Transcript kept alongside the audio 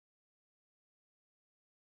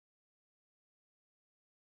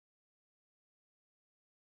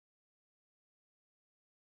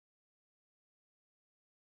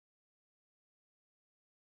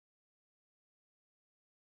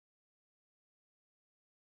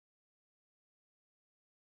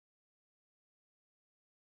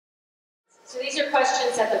So these are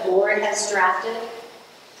questions that the board has drafted.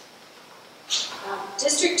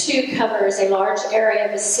 District 2 covers a large area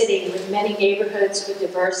of the city with many neighborhoods with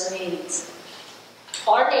diverse needs.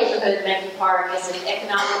 Our neighborhood, Mahncke Park, is an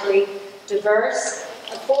economically diverse,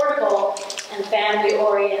 affordable, and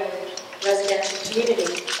family-oriented residential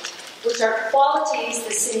community, which are qualities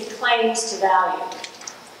the city claims to value.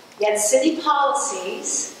 Yet city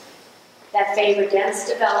policies that favor dense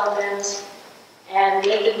development and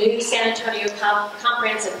with the new San Antonio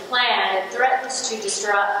Comprehensive Plan, it threatens to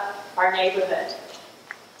disrupt our neighborhood.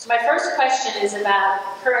 So my first question is about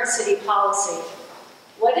current city policy.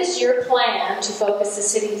 What is your plan to focus the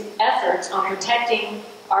city's efforts on protecting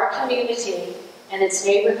our community and its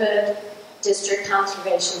neighborhood district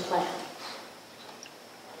conservation plan?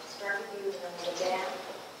 Start with you, Dan.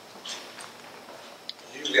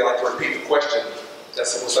 Usually I like to repeat the question. That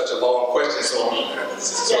was such a long question, so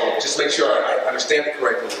just make sure I understand it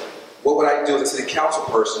correctly. What would I do as a city council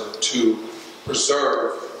person to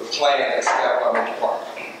preserve the plan that's set out by Mahncke Park?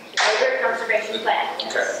 Neighborhood conservation plan.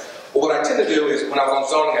 Yes. Okay. Well, what I tend to do is, when I was on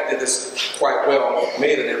zoning, I did this quite well in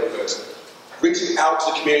many of the neighborhoods, reaching out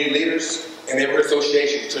to the community leaders and neighborhood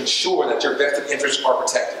associations to ensure that your vested interests are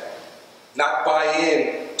protected. Not buy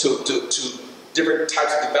in to different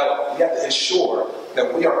types of development. We have to ensure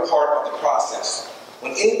that we are part of the process.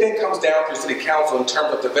 When anything comes down to the city council in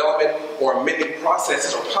terms of development or amending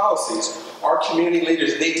processes or policies, our community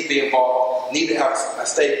leaders need to be involved, need to have a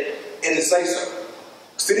stake in the say-so.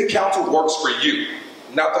 City council works for you,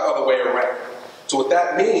 not the other way around. So what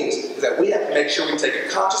that means is that we have to make sure we take a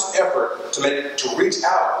conscious effort to reach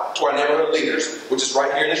out to our neighborhood leaders, which is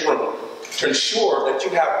right here in this room, to ensure that you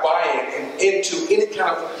have buy-in into any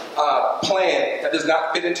kind of plan that does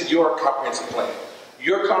not fit into your comprehensive plan.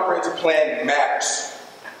 Your comprehensive plan matters.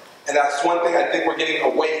 And that's one thing I think we're getting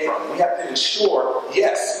away from. We have to ensure,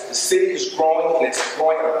 yes, the city is growing and it's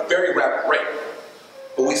growing at a very rapid rate.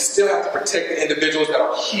 But we still have to protect the individuals that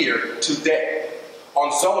are here today.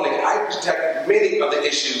 On zoning, I protected many of the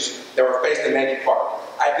issues that were faced in Mahncke Park.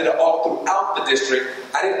 I did it all throughout the district.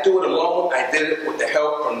 I didn't do it alone. I did it with the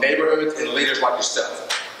help from neighborhoods and leaders like yourself.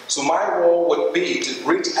 So my role would be to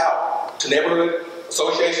reach out to neighborhood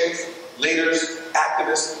associations, leaders,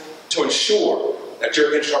 activists, to ensure that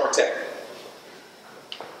your interests are protected.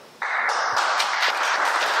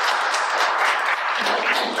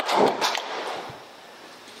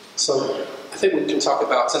 So I think we can talk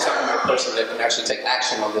about, since I'm a person that can actually take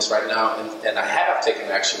action on this right now, and I have taken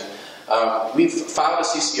action, we've filed a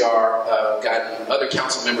CCR, gotten other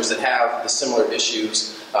council members that have the similar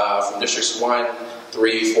issues from districts 1,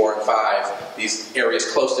 3, 4, and 5, these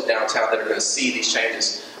areas close to downtown that are going to see these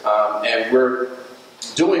changes. And we're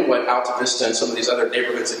doing what Alta Vista and some of these other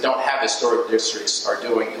neighborhoods that don't have historic districts are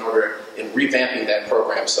doing in revamping that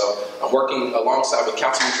program. So I'm working alongside with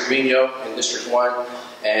Councilman Trevino in District 1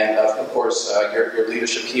 and of course your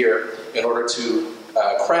leadership here in order to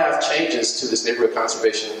craft changes to this neighborhood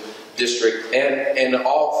conservation district and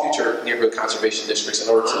all future neighborhood conservation districts in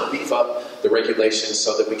order to beef up the regulations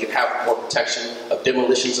so that we can have more protection of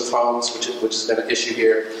demolitions of homes, which has been an issue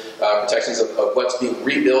here, protections of what's being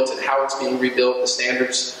rebuilt and how it's being rebuilt, the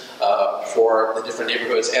standards for the different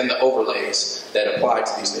neighborhoods, and the overlays that apply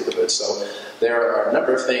to these neighborhoods. So there are a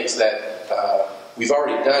number of things that we've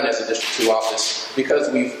already done as a District 2 office because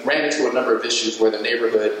we've ran into a number of issues where the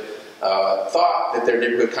neighborhood thought that their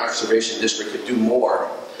neighborhood conservation district could do more.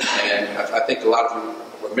 And I think a lot of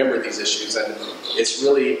you remember these issues, and it's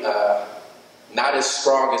really not as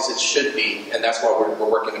strong as it should be, and that's why we're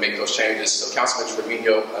working to make those changes. So Councilman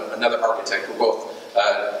Trevino, another architect, we're both,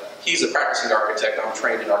 he's a practicing architect, I'm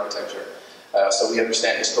trained in architecture. So we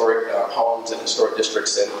understand historic homes and historic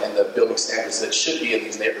districts and the building standards that should be in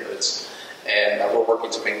these neighborhoods. And we're working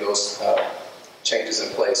to make those changes in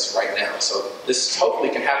place right now. So this hopefully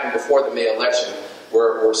can happen before the May election.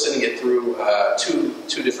 We're sending it through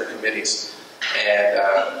two different committees, and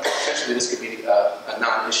potentially this could be a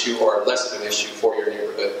non-issue or less of an issue for your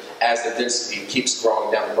neighborhood as the density keeps growing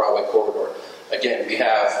down the Broadway corridor. Again, we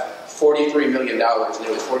have $43 million,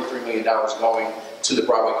 nearly $43 million going to the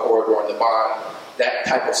Broadway corridor and the bond. That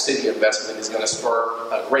type of city investment is going to spur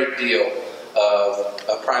a great deal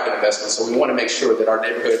of private investment. So we want to make sure that our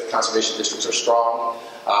neighborhood conservation districts are strong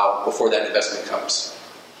before that investment comes.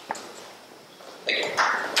 Thank you.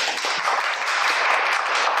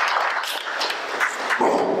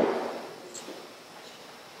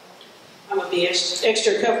 I'm going to be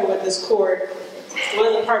extra careful with this cord. One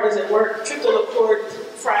of the partners at work tripped on the cord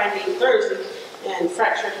Friday and Thursday and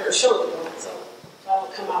fractured her shoulder. So I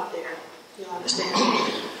don't come out there. You'll understand.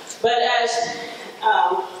 But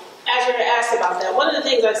as you're asked about that, one of the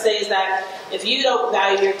things I say is that if you don't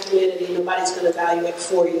value your community, nobody's going to value it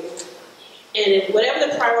for you. And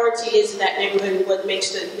whatever the priority is in that neighborhood, what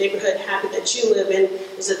makes the neighborhood happy that you live in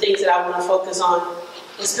is the things that I want to focus on.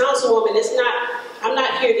 As Councilwoman, I'm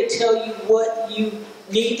not here to tell you what you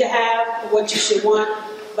need to have or what you should want,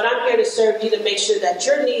 but I'm here to serve you to make sure that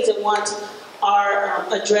your needs and wants are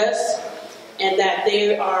addressed and that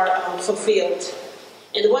they are fulfilled.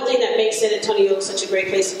 And the one thing that makes San Antonio such a great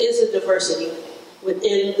place is the diversity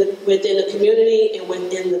within the community and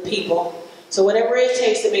within the people. So whatever it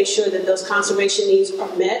takes to make sure that those conservation needs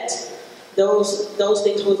are met, those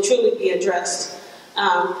things will truly be addressed.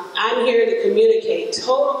 I'm here to communicate,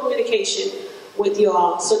 total communication with you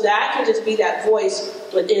all, so that I can just be that voice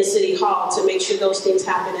within City Hall to make sure those things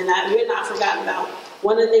happen and that we're not forgotten about.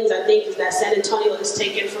 One of the things I think is that San Antonio is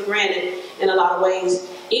taken for granted in a lot of ways,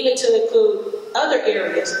 even to include other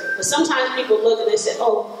areas. But sometimes people look and they say,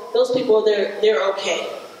 oh, those people, they're okay,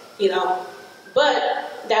 you know.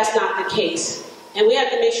 But that's not the case. And we have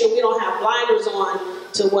to make sure we don't have blinders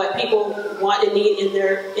on to what people want and need in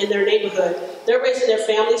their neighborhood. They're raising their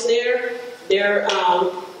families there. They're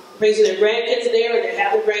raising their grandkids there, or they're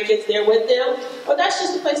having grandkids there with them. Or that's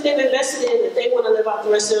just the place they've invested in that they want to live out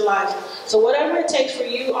the rest of their lives. So whatever it takes for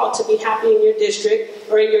you all to be happy in your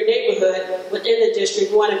district or in your neighborhood, within the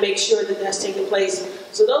district, we want to make sure that that's taking place.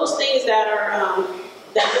 So those things that are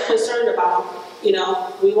that we're concerned about, you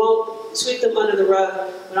know, we won't sweep them under the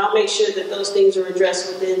rug, but I'll make sure that those things are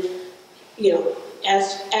addressed within, you know,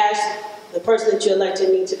 as the person that you elected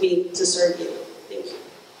me to be to serve you. Thank you.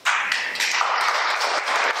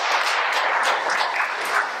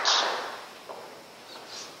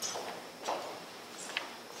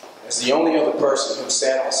 As the only other person who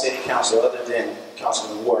sat on City Council other than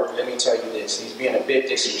Councilman Warrick, let me tell you this, he's being a bit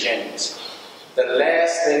disingenuous. The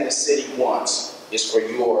last thing the city wants is for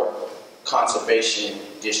your conservation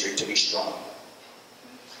district to be strong.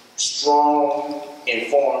 Strong,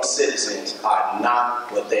 informed citizens are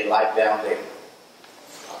not what they like down there.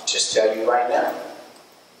 I'll just tell you right now,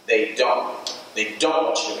 they don't. They don't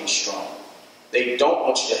want you to be strong. They don't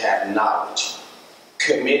want you to have knowledge.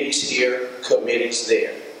 Committees here, committees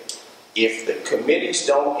there. If the committees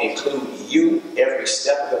don't include you every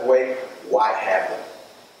step of the way, why have them?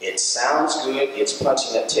 It sounds good, it's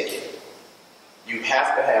punching a ticket. You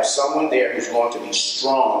have to have someone there who's going to be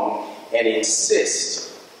strong and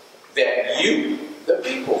insist that you, the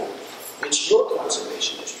people, it's your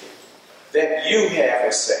conservation district, that you have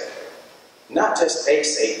a say. Not just a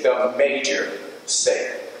say, the major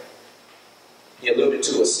say. He alluded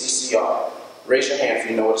to a CCR. Raise your hand if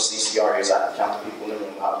you know what a CCR is. I can count the people in the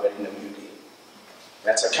room. I already know you did.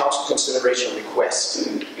 That's a council consideration request.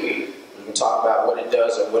 We can talk about what it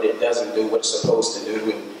does or what it doesn't do, what it's supposed to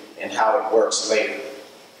do, and how it works later.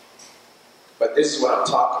 But this is what I'm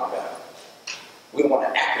talking about. We don't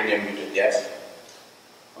want to acronym you to death.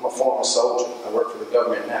 I'm a former soldier. I work for the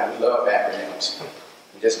government now. We love acronyms.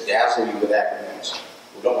 We just dazzle you with acronyms.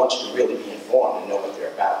 We don't want you to really be informed and know what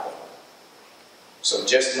they're about, though. So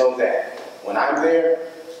just know that when I'm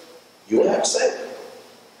there, you will have a say.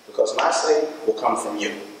 Because my say will come from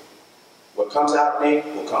you. What comes out of me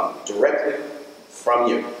will come directly from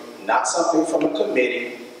you. Not something from a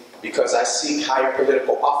committee, because I seek higher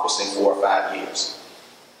political office in 4 or 5 years.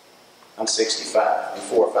 I'm 65. In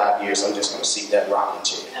 4 or 5 years, I'm just going to seek that rocking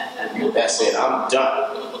chair. That's it. I'm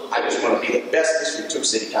done. I just want to be the best District 2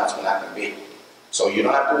 City Councilman I can be. So you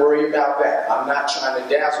don't have to worry about that. I'm not trying to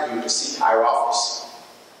dazzle you to seek higher office.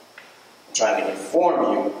 I'm trying to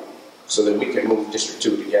inform you so that we can move District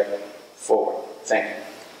 2 together forward. Thank you.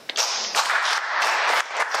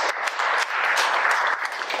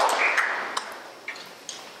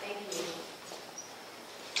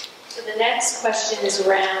 The next question is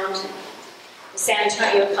around the San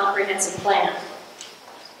Antonio Comprehensive Plan.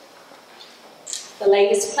 The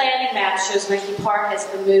latest planning map shows Mahncke Park has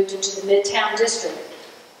been moved into the Midtown District.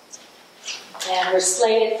 And we're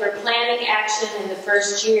slated for planning action in the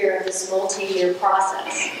first year of this multi-year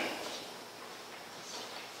process.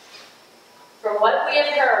 From what we have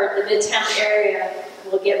heard, the Midtown area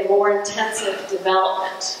will get more intensive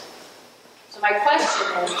development. So my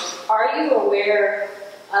question is, are you aware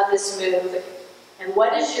of this move, and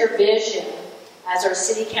what is your vision as our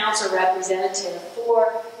city council representative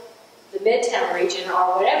for the Midtown region,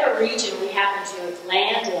 or whatever region we happen to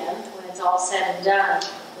land in when it's all said and done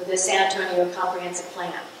with the San Antonio Comprehensive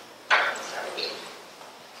Plan?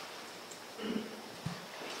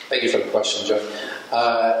 Thank you for the question,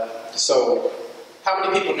 Joe. So, how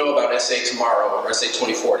many people know about SA Tomorrow or SA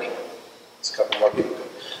 2040? It's a couple more people.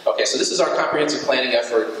 Okay, so this is our comprehensive planning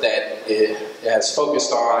effort that has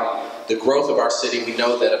focused on the growth of our city. We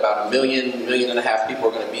know that about 1.5 million people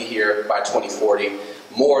are going to be here by 2040,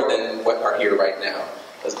 more than what are here right now,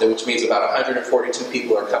 which means about 142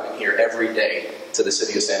 people are coming here every day to the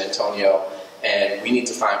city of San Antonio, and we need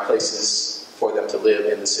to find places for them to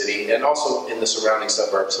live in the city and also in the surrounding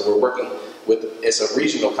suburbs. So we're working with, it's a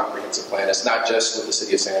regional comprehensive plan. It's not just with the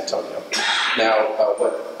city of San Antonio. Now,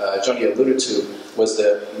 what Joni alluded to was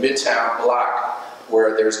the Midtown block,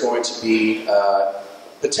 where there's going to be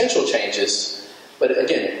potential changes. But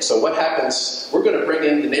again, so what happens, we're going to bring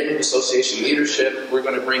in the neighborhood association leadership. We're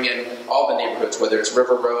going to bring in all the neighborhoods, whether it's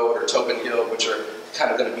River Road or Tobin Hill, which are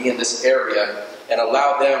kind of going to be in this area, and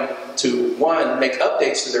allow them to, one, make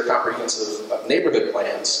updates to their comprehensive neighborhood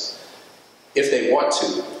plans if they want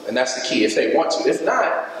to. And that's the key, if they want to. If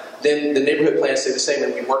not, then the neighborhood plans stay the same,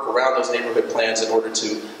 and we work around those neighborhood plans in order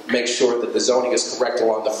to make sure that the zoning is correct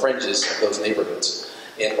along the fringes of those neighborhoods,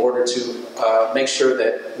 in order to make sure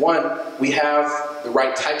that, one, we have the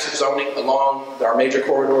right types of zoning along our major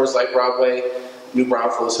corridors like Broadway, New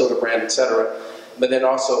Braunfels, Hildebrand, etc., but then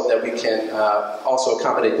also that we can also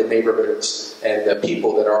accommodate the neighborhoods and the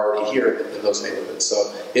people that are already here in those neighborhoods.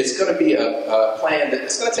 So it's going to be a plan that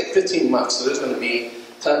it's going to take 15 months. So there's going to be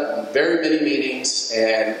very many meetings,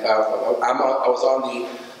 and I was on the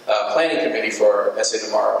planning committee for SA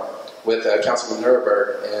Tomorrow with Councilman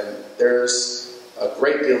Nuremberg, and there's a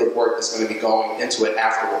great deal of work that's going to be going into it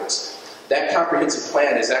afterwards. That comprehensive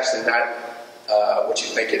plan is actually not what you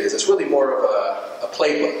think it is. It's really more of a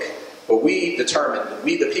playbook. But we determine,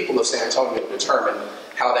 we the people of San Antonio determine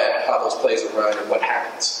how those plays are run and what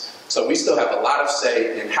happens. So we still have a lot of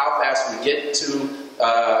say in how fast we get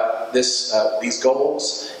to these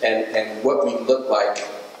goals and what we look like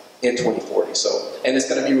in 2040. So, and it's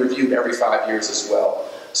going to be reviewed every 5 years as well,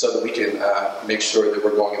 so that we can make sure that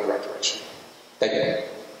we're going in the right direction. Thank you.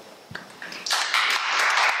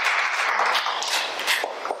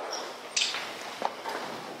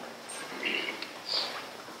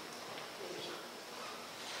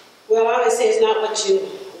 Well, I always say it's not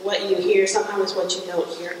what you hear, sometimes it's what you don't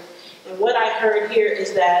hear. And what I heard here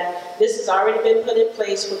is that this has already been put in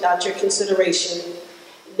place without your consideration.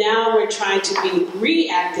 Now we're trying to be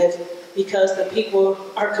reactive because the people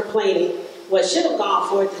are complaining. What should have gone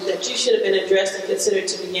forth is that you should have been addressed and considered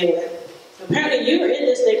to begin with. Apparently you are in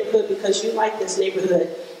this neighborhood because you like this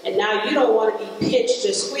neighborhood, and now you don't want to be pinched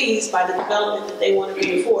or squeezed by the development that they want to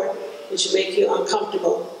bring forth, which should make you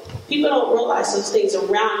uncomfortable. People don't realize those things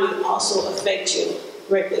around you also affect you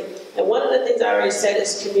greatly. And one of the things I already said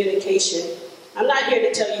is communication. I'm not here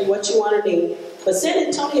to tell you what you want to do, but San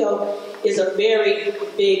Antonio is a very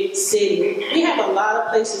big city. We have a lot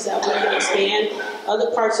of places that we can expand, other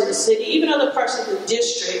parts of the city, even other parts of the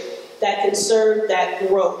district that can serve that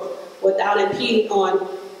growth without impeding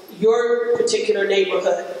on your particular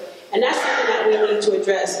neighborhood. And that's something that we need to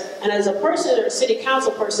address. And as a person or a city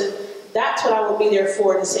council person, that's what I will be there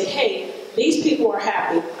for, to say, hey, these people are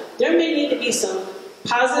happy. There may need to be some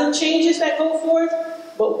positive changes that go forth,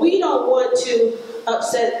 but we don't want to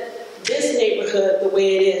upset this neighborhood the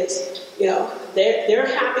way it is. You know, they're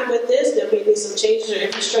happy with this. There may be some changes or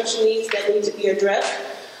infrastructure needs that need to be addressed,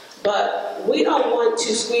 but we don't want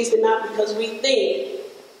to squeeze them out because we think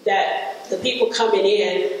that the people coming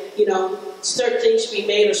in, you know, certain things should be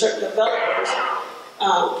made, or certain developers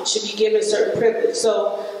should be given certain privilege.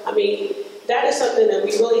 So, I mean, that is something that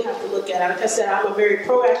we really have to look at. Like I said, I'm a very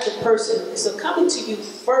proactive person. And so coming to you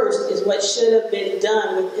first is what should have been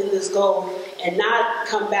done within this goal, and not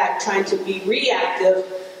come back trying to be reactive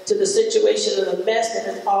to the situation of the mess that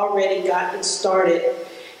has already gotten started.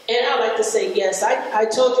 And I like to say, yes, I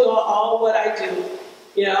told you all what I do,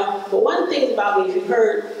 you know. But one thing about me, if you've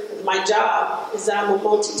heard, my job is that I'm a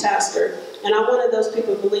multitasker. And I'm one of those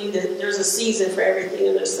people who believe that there's a season for everything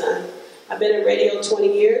under the sun. I've been in radio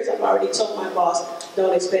 20 years. I've already told my boss,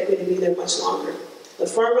 don't expect me to be there much longer. The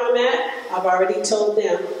firm I'm at, I've already told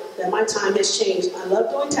them that my time has changed. I love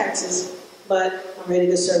doing taxes, but I'm ready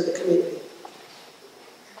to serve the community.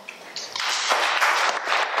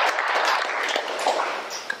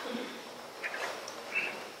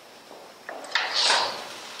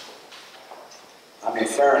 I'm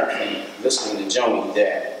inferring from listening to Joni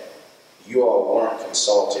that you all weren't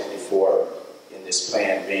consulted before in this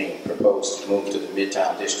plan being proposed to move to the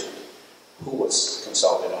Midtown District. Who was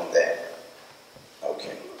consulted on that?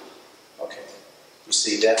 Okay. You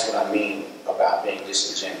see, that's what I mean about being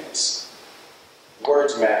disingenuous.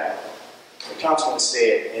 Words matter. The councilman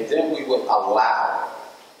said, and then we will allow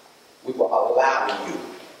you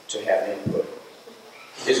to have input.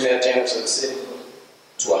 Isn't that generous of the city?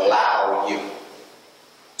 To allow you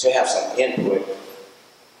to have some input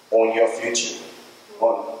on your future,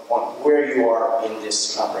 on where you are in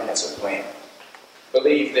this comprehensive plan.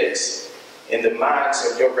 Believe this, in the minds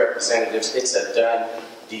of your representatives, it's a done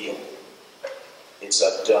deal. It's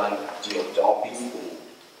a done deal. Don't be fooled.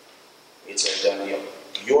 It's a done deal.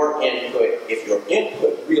 Your input, if your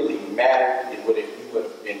input really mattered, you would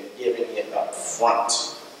have been giving it up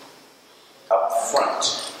front,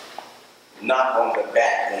 not on the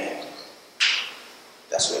back end.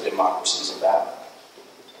 That's what democracy is about.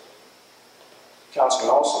 Councilman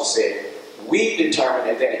also said, we determined,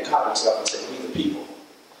 and then he caught himself and said, we the people.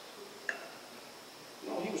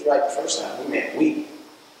 No, he was right the first time. We meant we.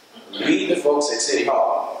 We, the folks at City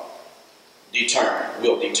Hall,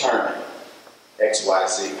 will determine X, Y,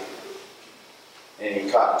 Z. And he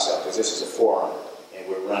caught himself because this is a forum and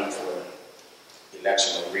we're running for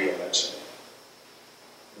election or re-election.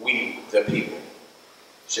 We, the people,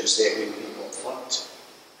 should have said we the people up front,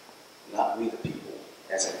 not we the people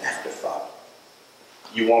as an afterthought.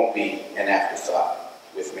 You won't be an afterthought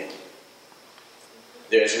with me.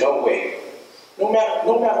 There's no way, no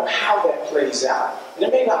matter how that plays out, and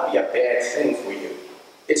it may not be a bad thing for you,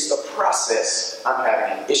 it's the process I'm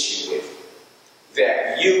having an issue with,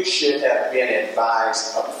 that you should have been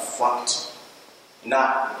advised up front,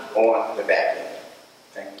 not on the back end.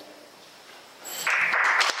 Thank you.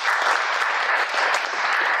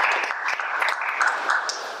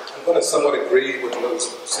 I'm going to somewhat agree with what was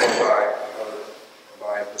said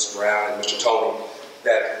by Mr. Brown and Mr. Toney,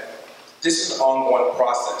 that this is an ongoing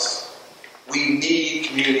process. We need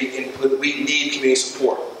community input. We need community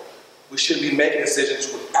support. We shouldn't be making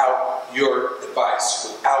decisions without your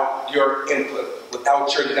advice, without your input,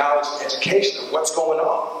 without your knowledge and education of what's going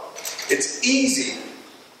on. It's easy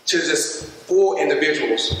to just fool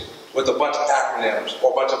individuals with a bunch of acronyms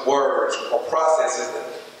or a bunch of words or processes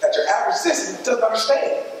that your average citizen doesn't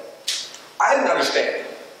understand. I didn't understand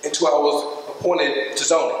until I was appointed to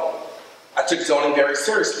zoning. I took zoning very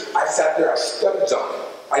seriously. I sat there, I studied zoning.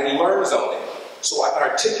 I learned zoning so I can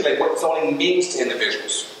articulate what zoning means to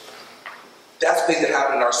individuals. That's things that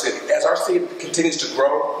happen in our city. As our city continues to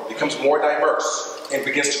grow, becomes more diverse, and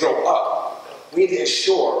begins to grow up, we need to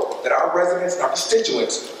ensure that our residents and our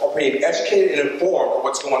constituents are being educated and informed of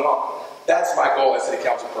what's going on. That's my goal as city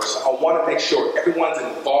council person. I want to make sure everyone's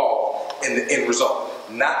involved in the end result.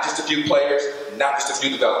 Not just a few players, not just a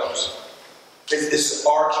few developers. This is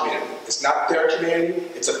our community. It's not their community,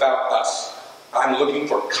 it's about us. I'm looking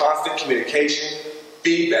for constant communication,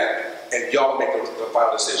 feedback, and y'all make the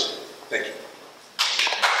final decision. Thank you.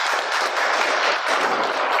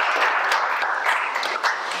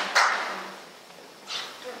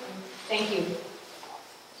 Thank you.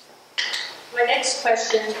 My next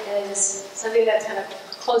question is something that's kind of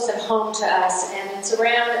close at home to us, and it's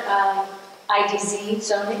around IDZ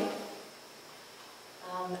zoning.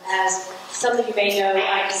 As some of you may know,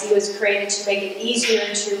 IDZ was created to make it easier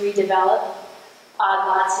to redevelop odd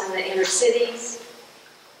lots in the inner cities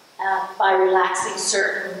by relaxing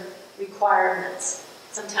certain requirements,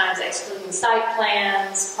 sometimes excluding site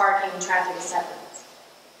plans, parking, traffic acceptance.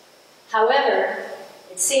 However,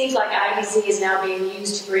 it seems like IDZ is now being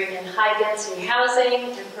used to bring in high-density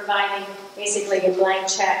housing and providing basically a blank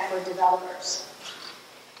check for developers.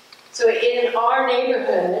 So in our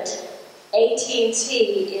neighborhood,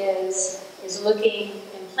 AT&T is looking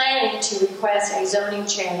and planning to request a zoning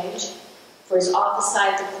change for its office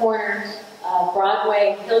site at the corner of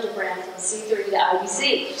Broadway and Hildebrand from C3 to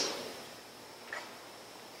IBC.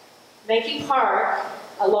 Mahncke Park,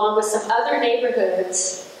 along with some other neighborhood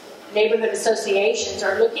associations,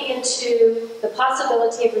 are looking into the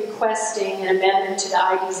possibility of requesting an amendment to the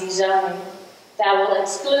IDZ zoning that will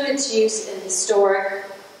exclude its use in historic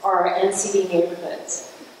or NCD neighborhoods.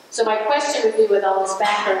 So my question with you with all this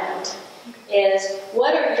background is,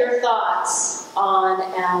 what are your thoughts on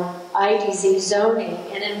IDZ zoning,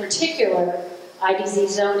 and in particular, IDZ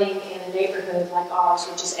zoning in a neighborhood like ours,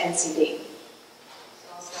 which is NCD?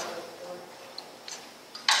 So I'll start with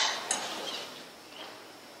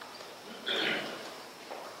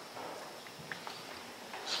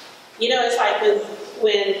You know, it's like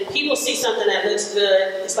when people see something that looks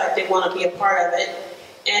good, it's like they want to be a part of it.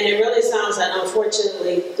 And it really sounds like,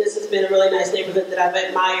 unfortunately, this has been a really nice neighborhood that I've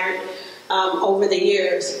admired over the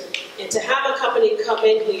years. And to have a company come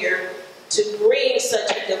in here to bring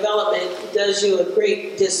such a development does you a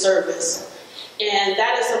great disservice. And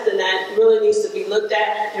that is something that really needs to be looked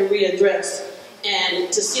at and readdressed.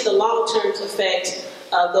 And to see the long-term effect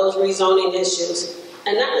of those rezoning issues.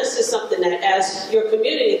 And that is just something that, as your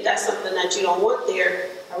community, if that's something that you don't want there,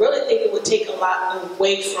 I really think it would take a lot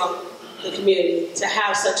away from the community to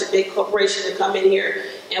have such a big corporation to come in here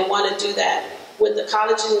and want to do that. With the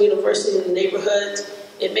colleges and universities in the neighborhoods,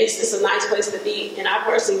 it makes this a nice place to be. And I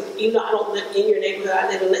personally, even though I don't live in your neighborhood, I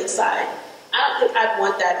live in Lakeside, I don't think I'd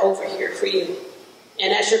want that over here for you.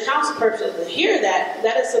 And as your council person to hear that,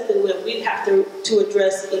 that is something that we'd have to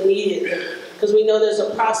address immediately, because we know there's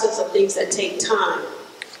a process of things that take time.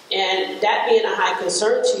 And that being a high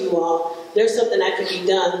concern to you all, there's something that can be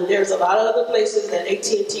done. There's a lot of other places that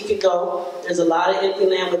AT&T can go. There's a lot of empty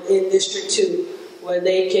land within District 2 where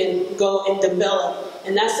they can go and develop.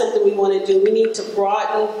 And that's something we want to do. We need to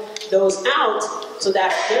broaden those out so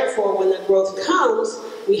that, therefore, when the growth comes,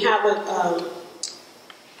 we have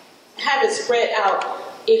it spread out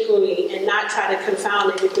equally and not try to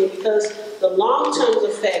confound everything, because the long-term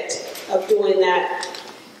effect of doing that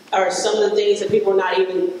are some of the things that people are not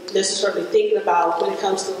even necessarily thinking about when it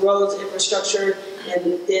comes to roads, infrastructure,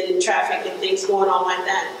 and then traffic and things going on like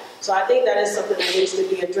that. So I think that is something that needs to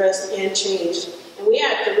be addressed and changed. And we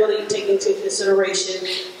have to really take into consideration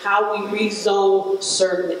how we rezone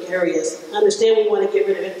certain areas. I understand we want to get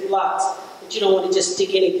rid of empty lots, but you don't want to just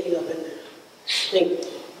stick anything up in there. Thank you.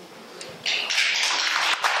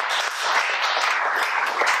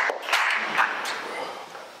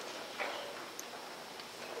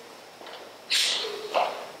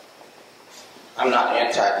 I'm not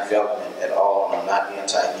anti-development at all, and I'm not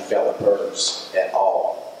anti-developers at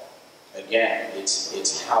all. Again,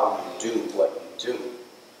 it's how you do what you do.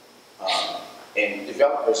 And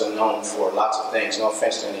developers are known for lots of things. No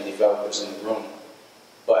offense to any developers in the room,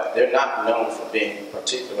 but they're not known for being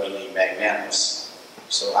particularly magnanimous.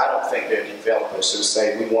 So I don't think they're developers who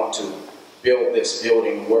say we want to build this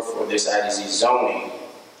building, work for this IDZ zoning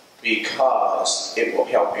because it will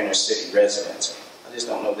help inner city residents. I just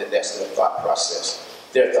don't know that that's their thought process.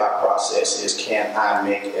 Their thought process is, can I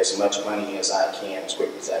make as much money as I can, as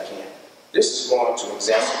quick as I can? This is going to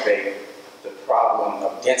exacerbate the problem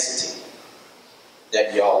of density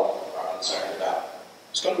that y'all are concerned about.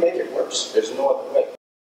 It's going to make it worse. There's no other way.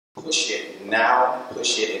 Push it now,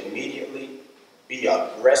 push it immediately, be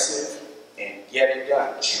aggressive, and get it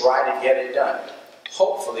done. Try to get it done.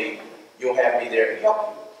 Hopefully, you'll have me there to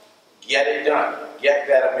help you. Get it done. Get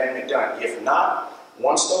that amendment done. If not,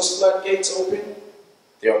 once those floodgates open,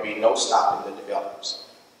 there will be no stopping the developers.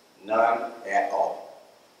 None at all.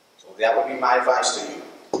 So that would be my advice to you.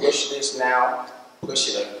 Push this now.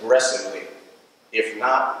 Push it aggressively. If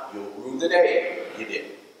not, you'll rue the day you did.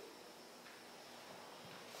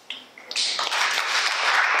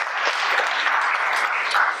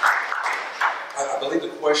 I believe the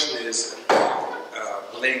question is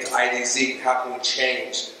relating to IDZ. How can we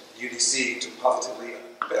change the UDC to positively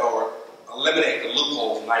or eliminate the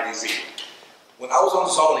loopholes in IDZ? When I was on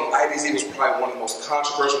zoning, IDZ was probably one of the most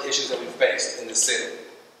controversial issues that we faced in the city.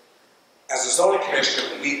 As a zoning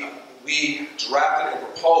commissioner, we drafted and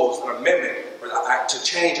proposed an amendment to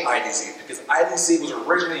change IDZ, because IDZ was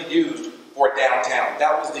originally used for downtown.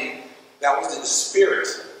 That was the spirit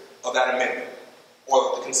of that amendment,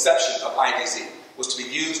 or the conception of IDZ, was to be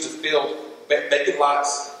used to fill vacant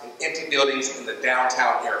lots and empty buildings in the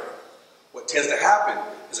downtown area. What tends to happen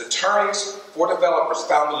is attorneys for developers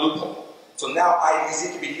found the loophole. So now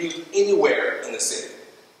IDZ can be used anywhere in the city.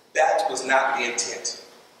 That was not the intent.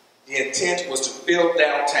 The intent was to fill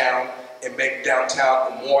downtown and make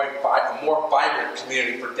downtown a more vibrant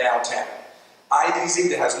community for downtown. IDZ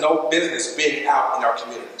that has no business being out in our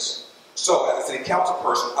communities. So as a city council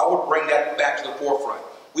person, I would bring that back to the forefront.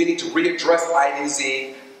 We need to readdress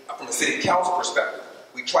IDZ from a city council perspective.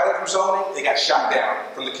 We tried it through zoning, they got shot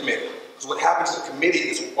down from the committee. Because what happens to the committee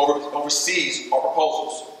is oversees our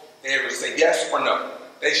proposals. They either say yes or no.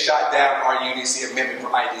 They shot down our UDC amendment for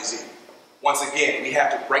IDZ. Once again, we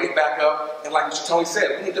have to bring it back up, and like Mr. Toney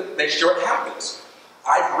said, we need to make sure it happens.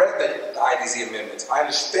 I've read the IDZ amendments. I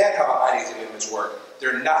understand how the IDZ amendments work.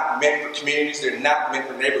 They're not meant for communities. They're not meant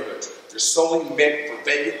for neighborhoods. They're solely meant for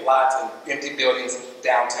vacant lots and empty buildings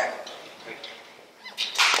downtown.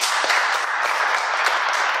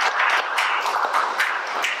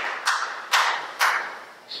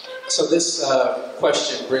 So this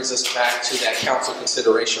question brings us back to that council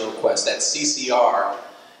consideration request, that CCR,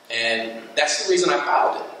 and that's the reason I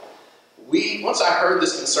filed it. Once I heard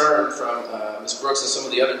this concern from Ms. Brooks and some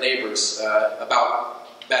of the other neighbors about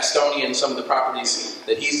Bastogne and some of the properties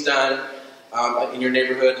that he's done in your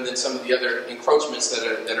neighborhood, and then some of the other encroachments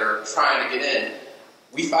that are trying to get in,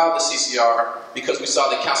 we filed the CCR because we saw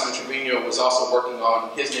that Councilman Trevino was also working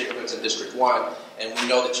on his neighborhoods in District 1, and we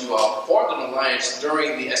know that you all formed an alliance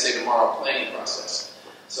during the SA Tomorrow planning process.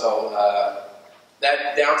 So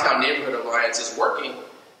that Downtown Neighborhood Alliance is working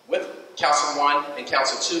with Council 1 and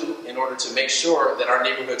Council 2 in order to make sure that our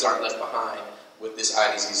neighborhoods aren't left behind with this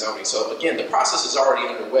IDZ zoning. So again, the process is already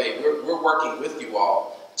underway. We're working with you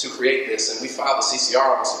all to create this, and we filed the CCR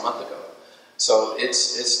almost a month ago. So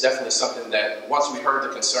it's definitely something that once we heard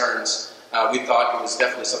the concerns, we thought it was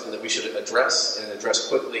definitely something that we should address and address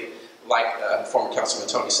quickly, like former Councilman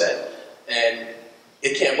Toney said. And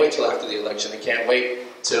it can't wait till after the election. It can't wait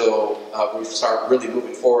till we start really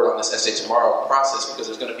moving forward on this SA Tomorrow process, because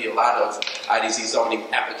there's going to be a lot of IDZ zoning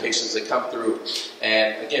applications that come through.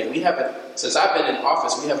 And again, we haven't, since I've been in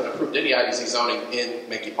office, we haven't approved any IDZ zoning in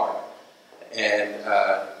Mahncke Park. And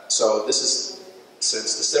so this is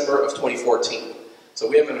since December of 2014. So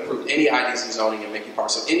we haven't approved any IDZ zoning in Mahncke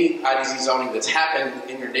Park. So any IDZ zoning that's happened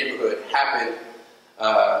in your neighborhood happened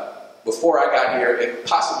before I got here, and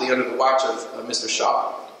possibly under the watch of Mr.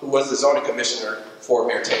 Shaw, who was the zoning commissioner for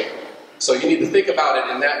Mayor Taylor. So you need to think about it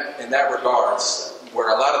in that regards, where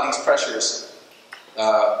a lot of these pressures,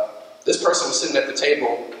 this person was sitting at the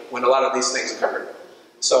table when a lot of these things occurred.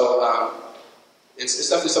 So it's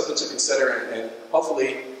definitely something to consider, and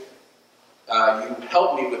hopefully you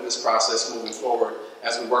help me with this process moving forward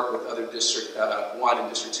as we work with other District 1 and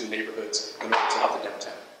District 2 neighborhoods in order to help the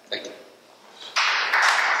downtown. Thank you.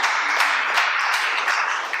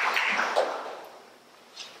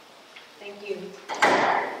 Thank you.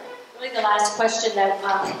 Really the last question that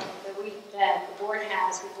the board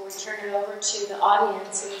has before we turn it over to the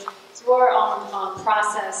audience is more on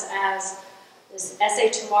process as this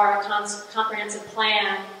SA Tomorrow comprehensive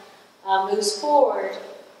plan moves forward,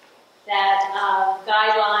 that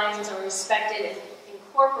guidelines are respected and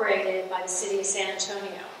incorporated by the city of San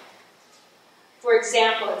Antonio. For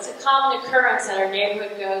example, it's a common occurrence that our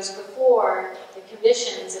neighborhood goes before the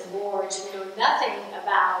commissions and boards who know nothing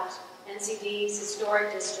about NCDs,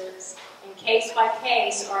 historic districts, and case by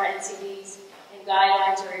case our NCDs and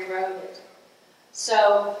guidelines are eroded.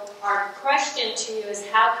 So our question to you is,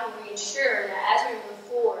 how can we ensure that as we move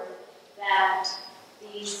forward that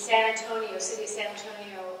the San Antonio, City of San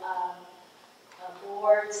Antonio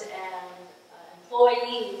boards and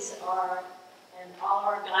employees and all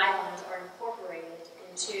our guidelines are incorporated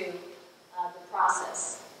into the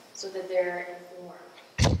process so that they're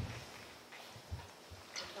informed?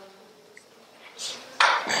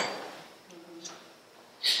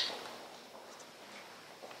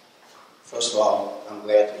 First of all, I'm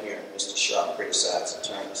glad to hear Mr. Sharp criticize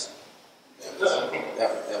attorneys.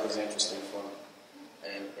 That was interesting for me.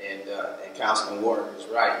 And Councilman Warrick was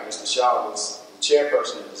right. Mr. Shaw was the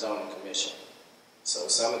chairperson of the zoning commission. So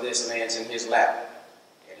some of this lands in his lap.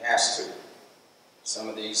 It has to. Some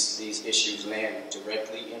of these issues land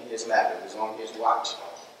directly in his lap. It was on his watch.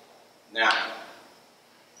 Now,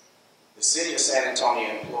 the city of San Antonio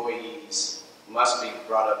employees must be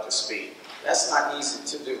brought up to speed. That's not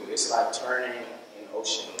easy to do. It's like turning an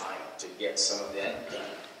ocean line to get some of that done.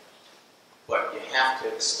 But you have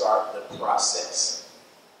to start the process.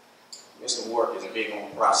 Mr. Warrick is big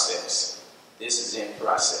on process. This is in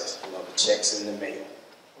process. You know, the check's in the mail.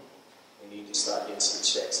 We need to start getting some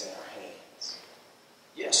checks in our hands.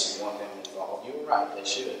 Yes, you want them involved. You're right, they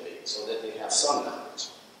should be, so that they have some knowledge.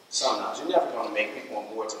 Some knowledge. You're never going to make people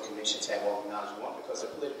on boards and commissions have all the knowledge you want, because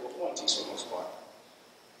they're political appointees for the most part.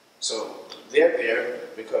 So they're there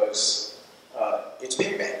because it's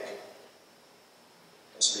payback.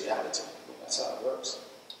 That's reality. That's how it works.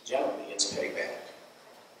 Generally, it's payback.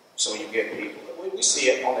 So you get people, we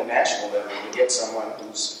see it on the national level. You get someone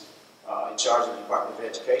who's in charge of the Department of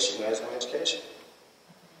Education who has no education.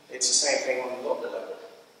 It's the same thing on the local level.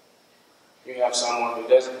 You have someone who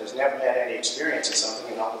has never had any experience in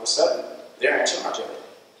something, and all of a sudden, they're in charge of it.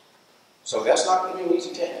 So that's not going to be an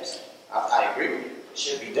easy task. I agree with you. It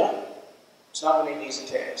should be done. It's not going to be an easy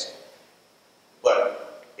task.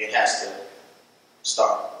 But it has to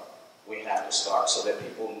start. We have to start so that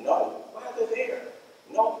people know why they're there.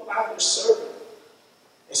 Know why they're serving.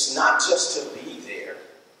 It's not just to be there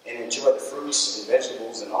and enjoy the fruits and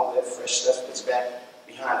vegetables and all that fresh stuff that's back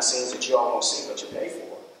behind the scenes that you all don't see but you pay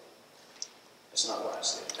for. That's not why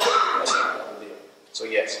it's there. That's not why we're there. So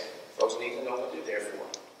yes, folks need to know what they're there for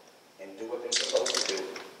and do what they're supposed to do.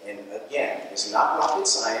 And again, it's not rocket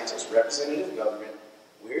science, it's representative government.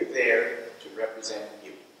 We're there to represent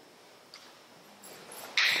you.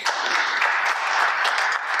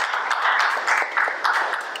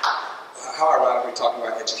 How ironic we're talking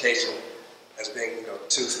about education as being,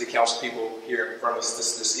 two city council people here in front of us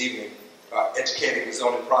this evening about educating the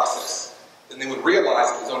zoning process. And they would realize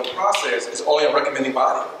that the zoning process is only a recommending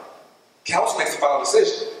body. Council makes the final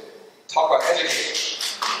decision. Talk about educating.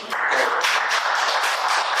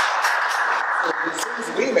 The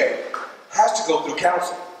decisions we make has to go through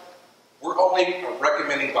council. We're only a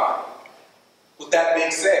recommending body. With that being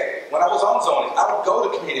said, when I was on zoning, I would go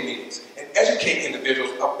to community meetings and educate individuals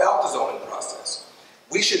about the zoning process.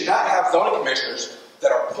 We should not have zoning commissioners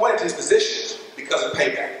that are appointed to these positions because of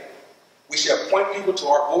payback. We should appoint people to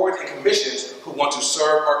our boards and commissions who want to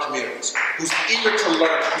serve our communities, who's eager to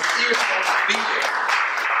learn, who's eager to be there.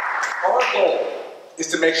 Our goal is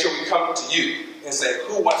to make sure we come to you and say,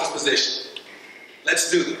 who wants this position? Let's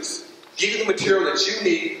do this. Give you the material that you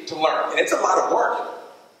need to learn. And it's a lot of work.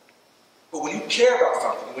 But when you care about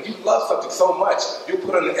something, when you love something so much, you'll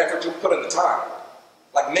put in the effort, you'll put in the time.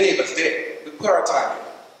 Like many of us did. We put our time in.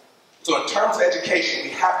 So in terms of education,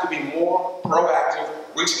 we have to be more proactive,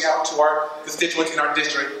 reaching out to our constituents in our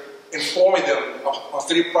district, informing them on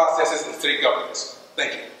city processes and city governance.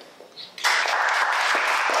 Thank you.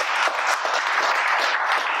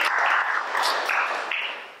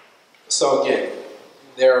 So again,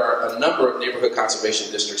 there are a number of neighborhood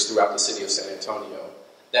conservation districts throughout the city of San Antonio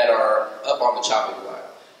that are up on the chopping block.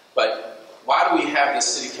 But why do we have this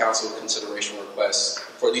city council consideration request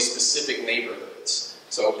for these specific neighborhoods?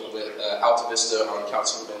 So with Alta Vista on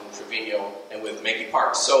Councilman Trevino and with Mahncke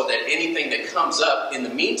Park, so that anything that comes up in the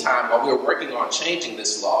meantime while we're working on changing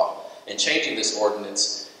this law and changing this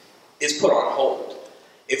ordinance is put on hold.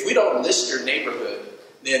 If we don't list your neighborhood,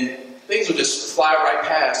 then things will just fly right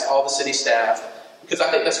past all the city staff, because I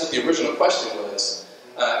think that's what the original question was.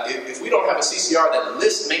 If we don't have a CCR that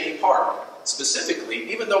lists Mahncke Park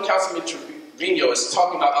specifically, even though Councilman Trevino is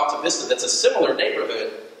talking about Alta Vista, that's a similar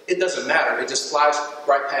neighborhood, it doesn't matter. It just flies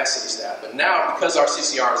right past city staff. But now, because our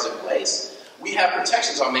CCR is in place, we have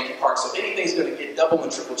protections on Mahncke Park, so anything's going to get double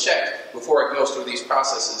and triple checked before it goes through these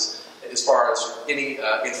processes as far as any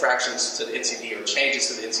infractions to the NCD or changes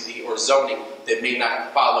to the NCD or zoning that may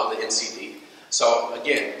not follow the NCD. So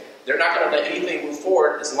again, they're not going to let anything move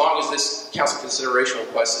forward as long as this council consideration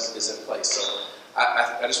request is in place. So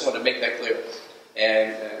I just wanted to make that clear.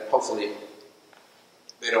 And hopefully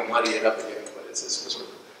they don't muddy it up again, but it's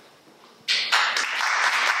working.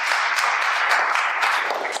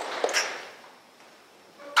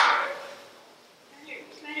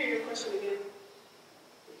 Can I hear your question again?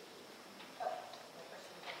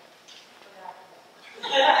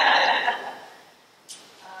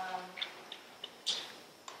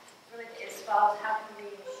 As follows, how can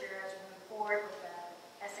we ensure as we move forward with the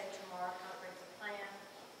SHMR comprehensive plan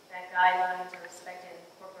that guidelines are respected and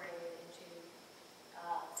incorporated into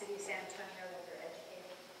City of San Antonio, that they're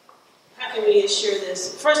educated? How can we ensure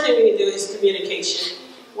this? First thing we can do is communication.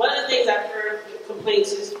 One of the things I've heard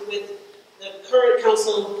complaints is with the current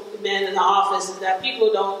councilman in the office is that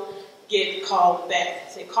people don't get called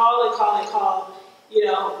back. They call and call and call, you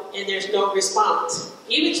know, and there's no response.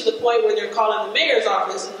 Even to the point where they're calling the mayor's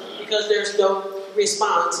office because there's no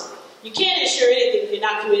response. You can't ensure anything if you're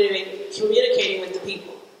not communicating with the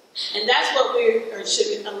people. And that's what we should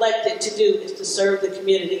be elected to do, is to serve the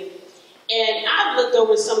community. And I've looked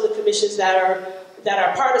over some of the commissions that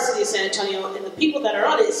are part of the City of San Antonio, and the people that are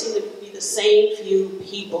on it seem to be the same few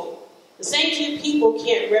people. The same few people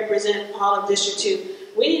can't represent all of District 2.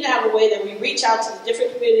 We need to have a way that we reach out to the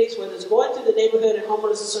different communities, whether it's going through the neighborhood and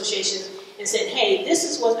homeowners associations, and said, hey, this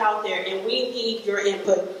is what's out there, and we need your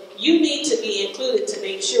input. You need to be included to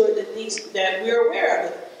make sure that that we're aware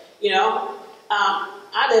of it. You know,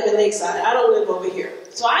 I live in Lakeside. I don't live over here.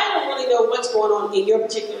 So I don't really know what's going on in your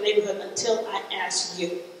particular neighborhood until I ask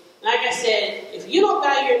you. Like I said, if you don't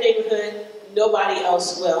value your neighborhood, nobody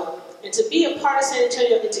else will. And to be a part of San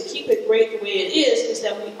Antonio and to keep it great the way it is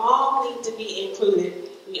that we all need to be included.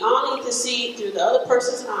 We all need to see through the other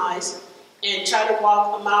person's eyes and try to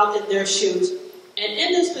walk a mile in their shoes. And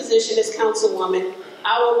in this position as councilwoman,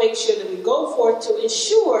 I will make sure that we go forth to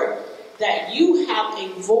ensure that you have a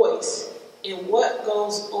voice in what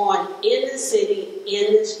goes on in the city,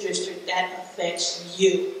 in this district that affects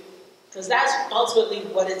you. Because that's ultimately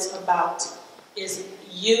what it's about, is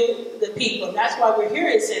you, the people. That's why we're here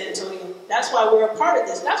in San Antonio. That's why we're a part of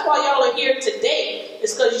this. That's why y'all are here today,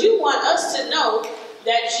 is because you want us to know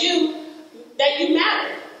that you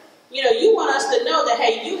matter. You know, you want us to know that,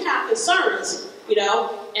 hey, you have concerns, you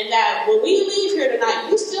know, and that when we leave here tonight,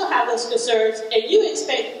 you still have those concerns, and you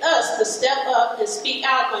expect us to step up and speak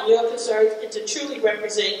out on your concerns and to truly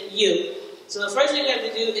represent you. So the first thing we have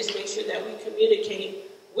to do is make sure that we communicate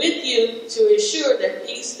with you to ensure that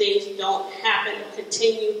these things don't happen or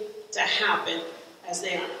continue to happen as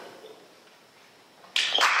they are.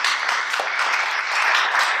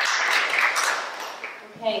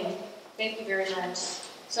 Okay, thank you very much.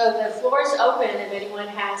 So the floor is open. If anyone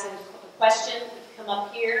has a question, come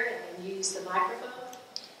up here and use the microphone.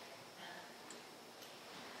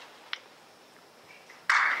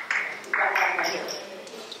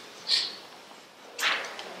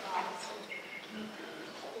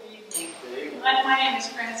 My name is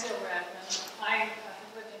Francine Radman. I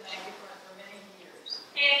have lived in Mahncke Park for many years.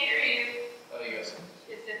 Can't hear you. Oh, yes.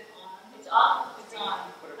 Is it on? It's on. It's on.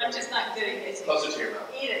 I'm just not good at it. Closer to your mouth.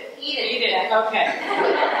 Eat it. Eat it. Eat it. Okay.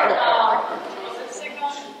 Was it signal?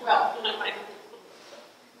 Well,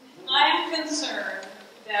 I am concerned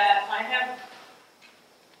that I have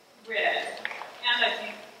read, and I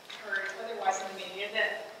think heard otherwise in the media,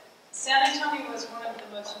 that San Antonio was one of the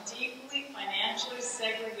most deeply financially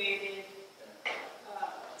segregated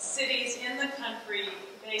cities in the country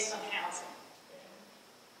based on housing.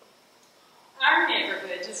 Our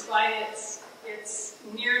neighborhood, despite its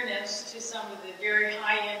nearness to some of the very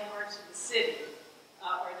high-end parts of the city,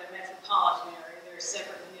 or the metropolitan area, there are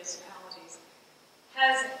separate municipalities,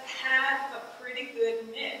 has had a pretty good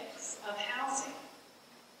mix of housing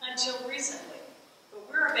until recently. But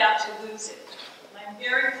we're about to lose it. And I'm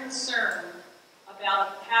very concerned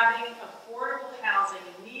about having affordable housing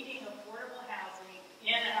and needing affordable housing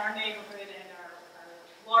in our neighborhood and our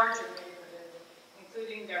larger neighborhood,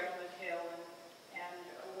 including Government Hill and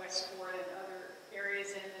Westport and other areas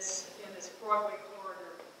in this Broadway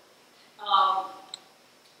corridor.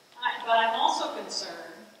 But I'm also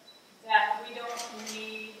concerned that we don't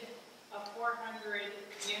need a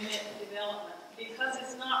 400-unit development because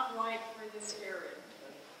it's not right for this area.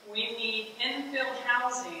 We need infill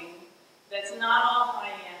housing that's not all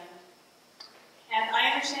high-end. And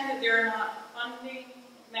I understand that there are not funding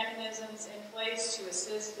mechanisms in place to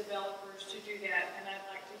assist developers to do that, and I'd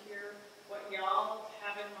like to hear what y'all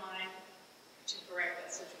have in mind to correct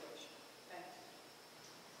that situation.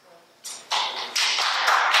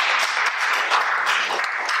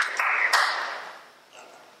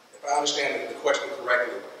 If I understand the question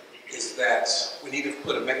correctly, is that we need to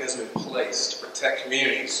put a mechanism in place to protect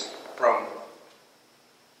communities from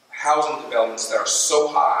housing developments that are so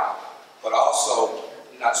high, but also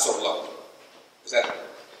not so low. Is that?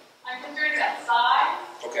 I'm concerned about size.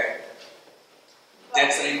 Okay. But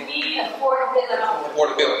Density. we need affordability.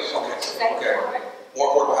 Affordability. Okay. Okay. More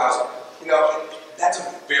affordable housing. You know, that's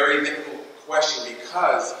a very difficult question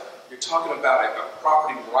because you're talking about a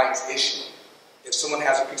property rights issue. If someone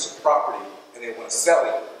has a piece of property and they want to sell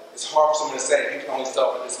it, it's hard for someone to say, you can only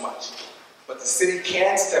sell for this much. But the city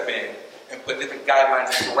can step in and put different guidelines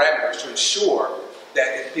and parameters to ensure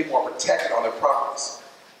that people are protected on their properties.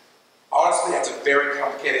 Honestly, that's a very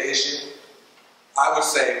complicated issue. I would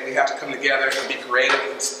say we have to come together and be creative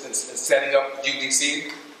in setting up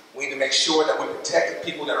UDC. We need to make sure that we protect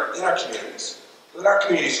the people that are in our communities. Let our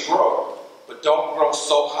communities grow, but don't grow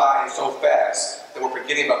so high and so fast that we're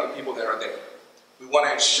forgetting about the people that are there. We want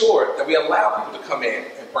to ensure that we allow people to come in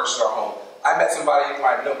and purchase our home. I met somebody who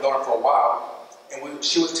I've known her for a while, and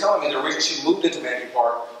she was telling me the reason she moved into Mahncke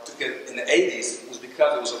Park in the 80s was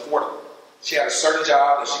because it was affordable. She had a certain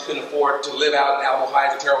job that she couldn't afford to live out in Alamo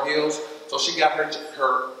Heights or Terrell Hills, so she got her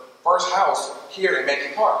first house here in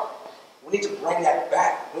Mahncke Park. We need to bring that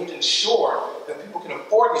back. We need to ensure that people can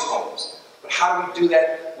afford these homes. But how do we do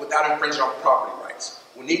that without infringing on property rights?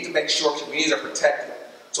 We need to make sure communities are protected.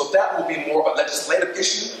 So that will be more of a legislative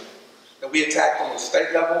issue that we attack on the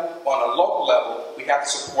state level. On a local level, we have to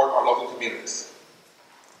support our local communities.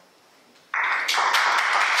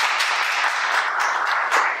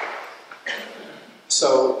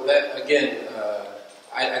 So that, again,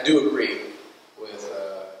 I do agree with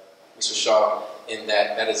Mr. Shaw in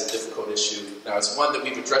that that is a difficult issue. Now, it's one that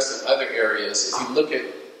we've addressed in other areas. If you look at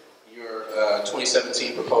your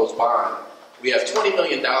 2017 proposed bond, we have $20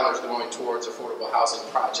 million going towards affordable housing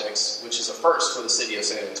projects, which is a first for the city of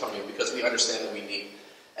San Antonio because we understand that we need.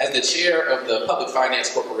 As the chair of the Public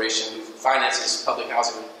Finance Corporation, who finances public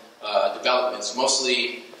housing developments,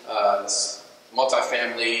 mostly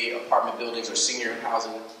multifamily apartment buildings or senior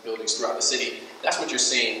housing buildings throughout the city, that's what you're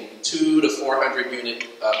seeing, 200 to 400 unit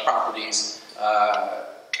properties,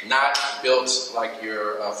 not built like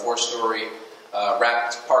your 4-story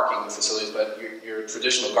wrapped parking facilities, but your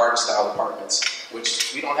traditional garden-style apartments,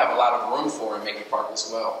 which we don't have a lot of room for in Mahncke Park as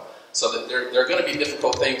well. So that there are going to be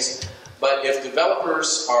difficult things, but if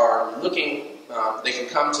developers are looking, they can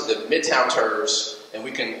come to the Midtown Turfs and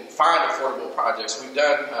we can find affordable projects. We've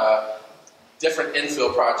done different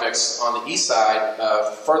infill projects on the east side,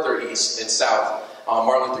 further east and south, on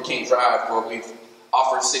Martin Luther King Drive, where we've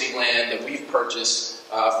offered city land that we've purchased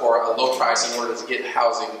for a low price in order to get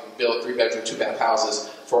housing, build 3-bedroom, 2-bath houses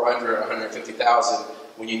for under $150,000,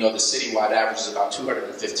 when you know the citywide average is about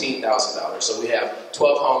 $215,000. So we have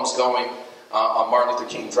 12 homes going on Martin Luther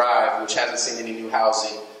King Drive, which hasn't seen any new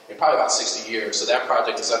housing in probably about 60 years. So that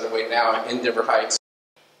project is underway now in Denver Heights.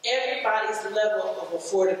 Everybody's level of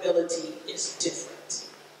affordability is different.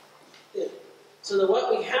 So then what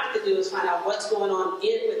we have to do is find out what's going on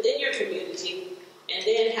within your community, and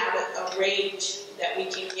then have a range that we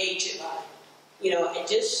can gauge it by. You know, and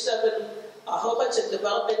just shoving a whole bunch of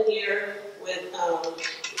development here with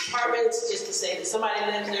apartments just to say that somebody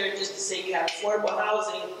lives there, just to say you have affordable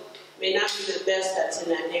housing, may not be the best that's in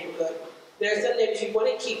that neighborhood. There's some neighborhoods you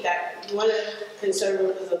want to keep that, you want to conserve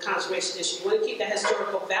it as a conservation district, you want to keep that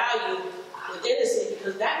historical value within the city,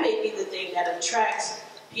 because that may be the thing that attracts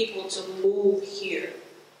people to move here.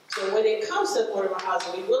 So when it comes to affordable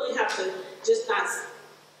housing, we really have to just not,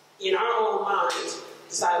 in our own minds,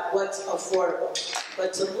 decide what's affordable,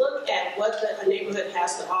 but to look at what a neighborhood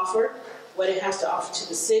has to offer, what it has to offer to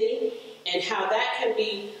the city, and how that can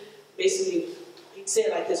be basically, you say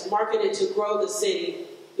it like this, marketed to grow the city.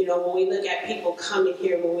 You know, when we look at people coming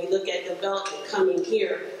here, when we look at development coming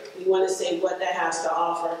here, we want to say what that has to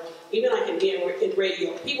offer. Even like in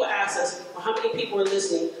radio, people ask us, well, how many people are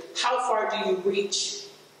listening? How far do you reach?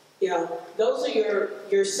 You know, those are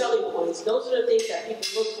your selling points. Those are the things that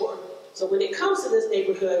people look for. So when it comes to this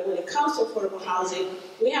neighborhood, when it comes to affordable housing,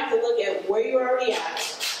 we have to look at where you're already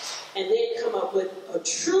at, and then come up with a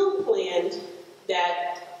true plan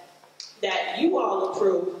that you all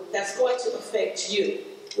approve that's going to affect you.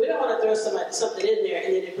 We don't want to throw something in there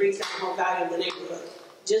and then it brings down the whole value of the neighborhood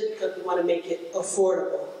just because we want to make it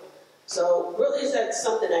affordable. So really is that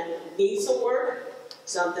something that needs some work,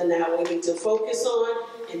 something that we need to focus on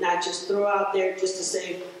and not just throw out there just to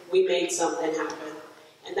say we made something happen.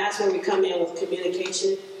 And that's where we come in with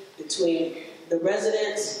communication between the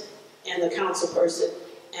residents and the council person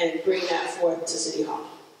and bring that forth to City Hall.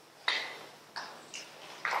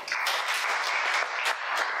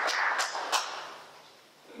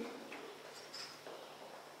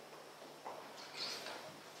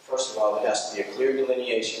 First of all, there has to be a clear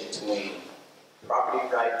delineation between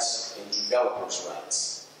property rights and developers'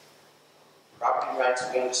 rights. Property rights,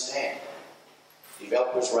 we understand.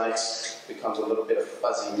 Developers' rights becomes a little bit of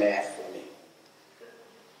fuzzy math for me.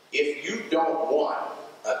 If you don't want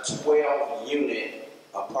a 12-unit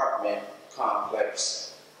apartment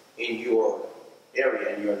complex in your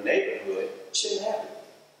area, in your neighborhood, it shouldn't happen.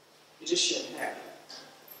 You just shouldn't happen.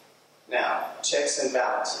 Now, checks and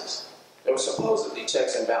balances. There were supposedly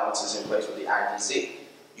checks and balances in place with the IDZ.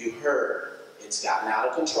 You heard it's gotten out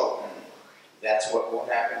of control. That's what will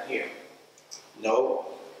happen here. No,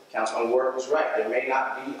 Councilman Warrick was right. There may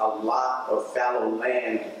not be a lot of fallow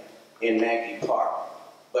land in Mahncke Park,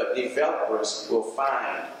 but developers will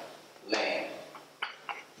find land.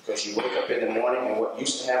 Because you wake up in the morning and what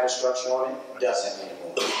used to have a structure on it doesn't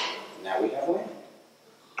anymore. Now we have land.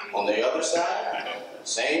 On the other side,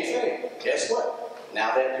 same thing. Guess what?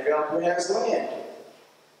 Now that developer has land.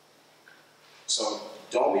 So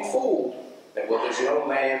don't be fooled that, well, there's no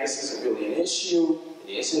land, this isn't really an issue.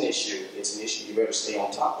 It is an issue. It's an issue you better stay on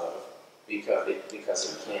top of because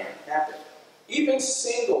it can't happen. Even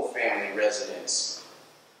single-family residents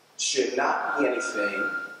should not be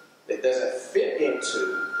anything that doesn't fit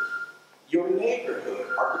into your neighborhood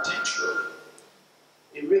architecturally.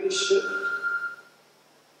 It really shouldn't.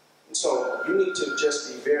 And so you need to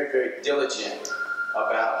just be very, very diligent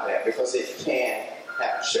about that because it can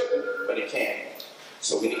happen. Shouldn't, but it can.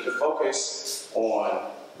 So we need to focus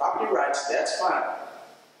on property rights. That's fine.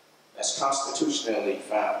 That's constitutionally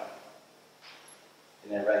found.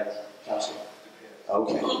 Isn't that right, Councilor?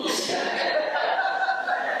 Okay.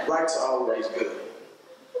 Rights are always good.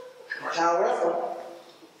 However,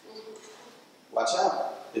 watch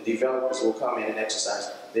out. The developers will come in and exercise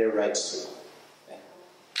their rights too.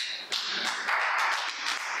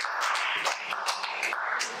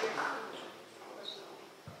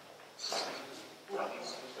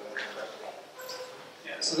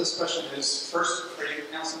 So this question is first for you,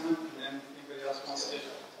 Councilman, and then anybody else wants to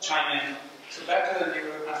chime in. So back to the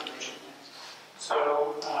neighborhood conservation plan. So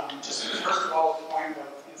just first of all, the point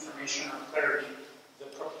of information or clarity, the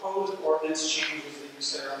proposed ordinance changes that you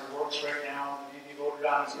said are on the works right now, maybe voted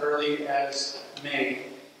on as early as May.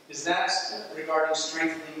 Is that regarding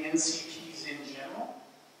strengthening NCPs in general,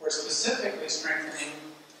 or specifically strengthening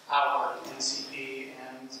our NCP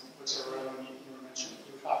and whichever other you were mentioning,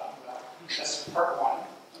 you were talking about? That's part one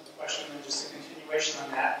of the question, and just a continuation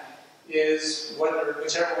on that is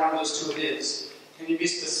whichever one of those two it is, can you be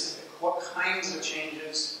specific? What kinds of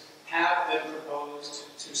changes have been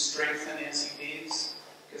proposed to strengthen NCPs?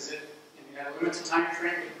 Because you have a limited time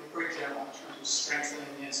frame, but we're pretty general in terms of strengthening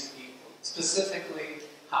the NCP. Specifically,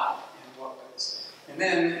 how and what ways? And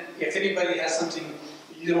then, if anybody has something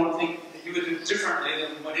you don't think that you would do differently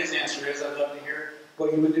than what his answer is, I'd love to hear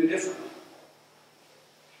what you would do differently.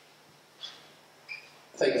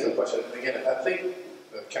 Thank you for the question. Again, I think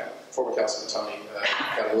former Councilman Toney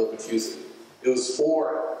got a little confused. It was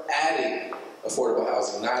for adding affordable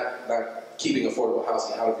housing, not keeping affordable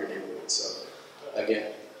housing out of your neighborhood. So,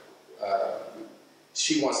 again,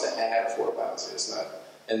 she wants to add affordable housing. It's not,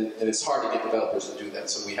 and it's hard to get developers to do that,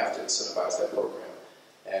 so we have to incentivize that program,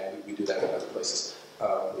 and we do that in other places.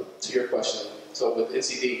 To your question, so with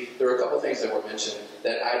NCD, there were a couple of things that were mentioned.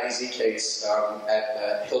 That IDZ case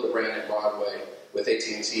at Hildebrand and Broadway with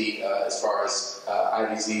AT&T, as far as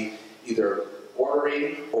IDZ either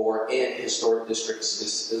ordering or in historic districts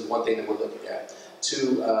is one thing that we're looking at.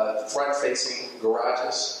 Two, front-facing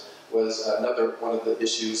garages was another one of the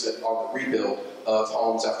issues on the rebuild of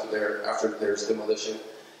homes after there's demolition.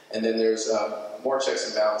 And then there's more checks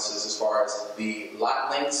and balances as far as the lot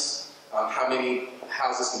lengths, how many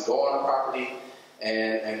houses can go on a property,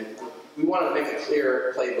 and we want to make a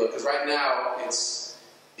clear playbook, because right now it's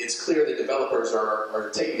clear that developers are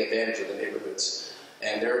taking advantage of the neighborhoods,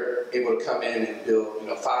 and they're able to come in and build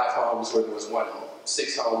 5 homes where there was 1 home,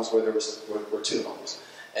 6 homes where there were 2 homes,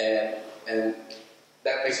 and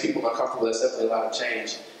that makes people uncomfortable. That's definitely a lot of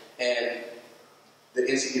change, and the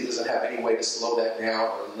NCD doesn't have any way to slow that down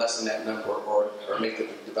or lessen that number or make the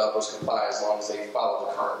developers comply as long as they follow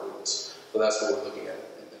the current rules. So that's what we're looking at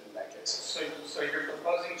in that case. So you're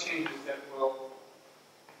proposing changes that will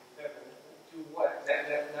do what?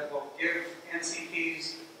 That will give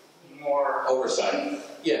NCPs more oversight.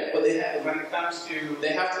 Yeah, but they have. When it comes to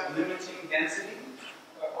they have to limiting density,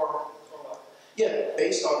 or what? Yeah,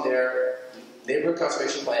 based on their neighborhood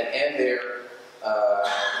conservation plan and their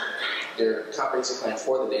comprehensive plan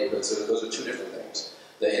for the neighborhood. So those are 2 different things.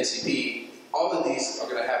 The NCP, all of these are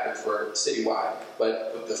going to happen for citywide,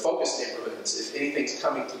 but with the focused neighborhoods, if anything's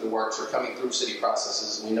coming through the works or coming through city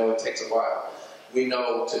processes, we know it takes a while. We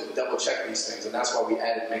know to double check these things, and that's why we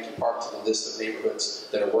added Mahncke Park to the list of neighborhoods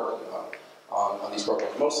that are working on these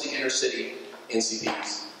programs. Mostly inner city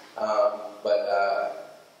NCPs,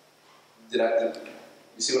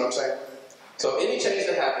 you see what I'm saying? So any change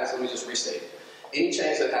that happens, let me just restate. Any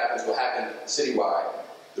change that happens will happen citywide.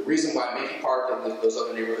 The reason why Mahncke Park and those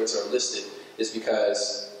other neighborhoods are listed is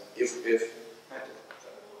because if Did you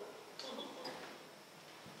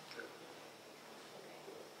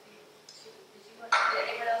want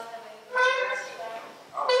anyone else have anything to ask?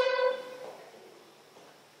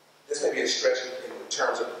 This may be a stretch in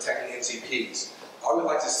terms of protecting NCPs. I would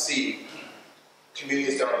like to see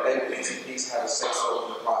communities that are labeled NCPs have a say-so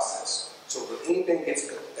in the process. So if anything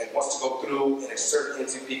that wants to go through in a certain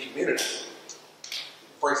NCP community,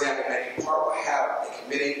 for example, Mahncke Park will have a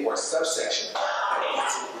committee or a subsection that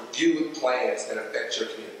wants to review plans that affect your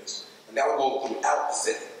communities. And that will go throughout the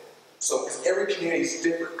city. So because every community is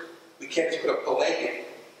different, we can't just put a blanket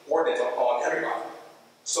ordinance on everybody.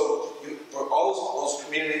 So for all those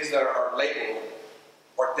communities that are labeled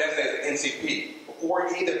or designated as NCP, before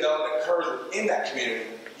any development occurs within that community,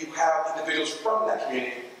 you have individuals from that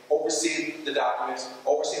community oversee the documents,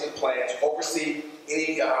 oversee the plans, oversee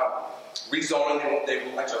any rezoning they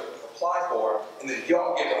would like to apply for, and then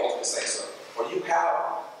y'all get the ultimate say-so. Or you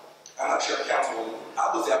have, I'm not sure if council will,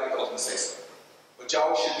 I would say I'll get the ultimate say-so. But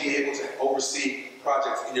y'all should be able to oversee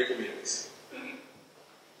projects in your communities.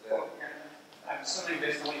 Well, I'm assuming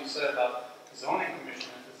based on what you said about the zoning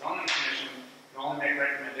commission, if the zoning commission can only make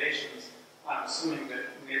recommendations, I'm assuming that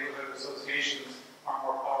neighborhood associations are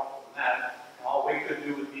more powerful than that. And all we could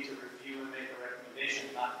do would be to review and make a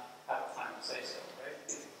recommendation, not have a final say-so, right?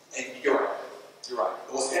 And you're right. You're right.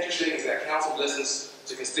 But what's interesting is that council listens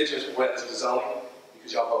to constituents when it's zoning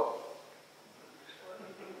because y'all vote.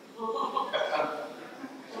 You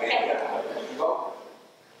vote.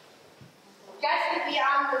 Just to be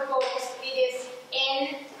on the focus, it is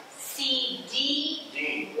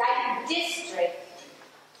NCD, like district,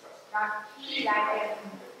 not P like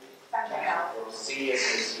something else. C is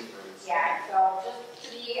C. Yeah, so just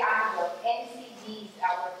to be on the NCDs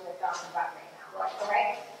are what we're talking about right now,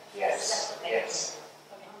 correct? Yes. Yes.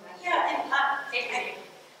 Yeah, and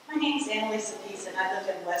my name's Annalisa Peace, and I live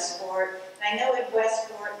in Westport. And I know in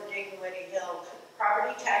Westport and Digawitty Hill,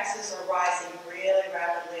 property taxes are rising really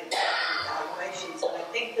rapidly in valuations, and I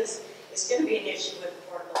think this is going to be an issue with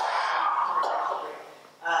affordable housing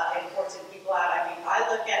and forcing people out. I mean, I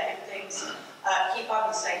look at if things keep on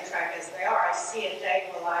the same track as they are. I see a day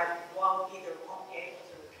when I won't be able to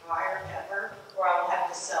retire ever, or I will have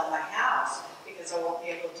to sell my house because I won't be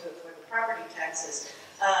able to afford the property taxes.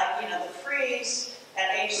 The freeze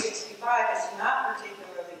at age 65 is not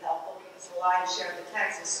particularly helpful because the lion's share of the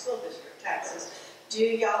taxes, school district taxes. Do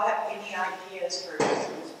y'all have any ideas for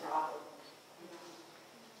addressing this problem?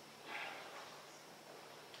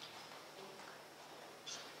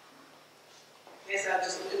 There's I'll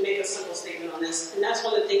just make a simple statement on this. And that's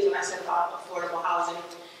one of the things when I said about affordable housing.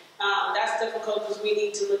 That's difficult because we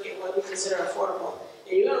need to look at what we consider affordable.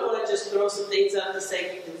 And you don't want to just throw some things up to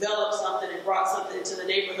say you developed something and brought something into the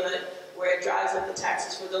neighborhood where it drives up the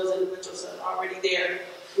taxes for those individuals that are already there.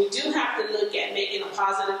 We do have to look at making a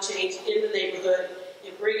positive change in the neighborhood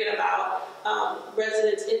and bringing about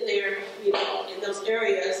residents in there, you know, in those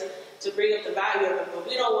areas to bring up the value of it. But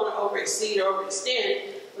we don't want to overexceed or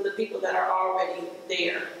overextend for the people that are already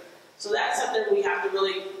there. So that's something we have to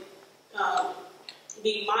really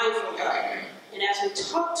be mindful of. And as we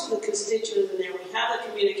talk to the constituents in there, we have the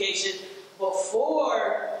communication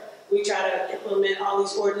before we try to implement all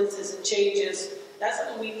these ordinances and changes. That's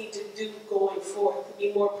something we need to do going forward, to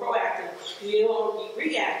be more proactive. You don't want to be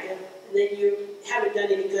reactive, and then you haven't done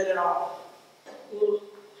any good at all.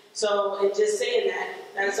 So, in just saying that,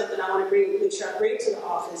 that's something I want to make sure I bring to the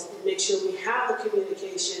office and make sure we have the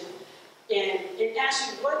communication and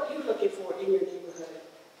ask you what you're looking for in your neighborhood.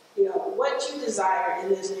 You know, what you desire in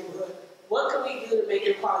this neighborhood. What can we do to make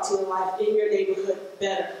your quality of life in your neighborhood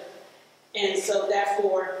better? And so,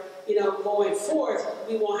 therefore, you know, going forth,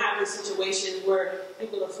 we won't have this situation where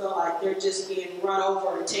people will feel like they're just being run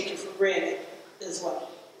over and taken for granted as well.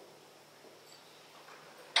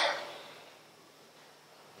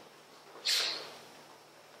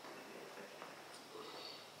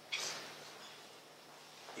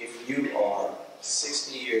 If you are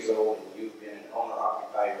 60 years old and you've been an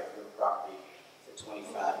owner-occupier of your property for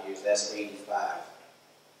 25 years, that's 85.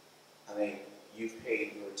 I mean, you've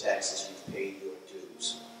paid your taxes, you've paid your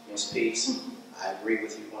dues. Ms. Peace, I agree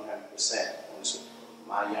with you 100%.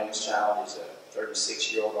 My youngest child is a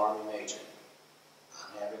 36-year-old Army major.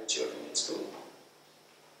 I'm having children in school.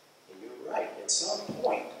 And you're right, at some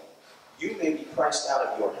point, you may be priced out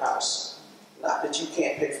of your house. Not that you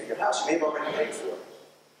can't pay for your house, you may have already paid for it.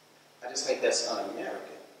 I just think that's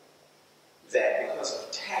un-American. That because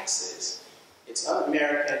of taxes, it's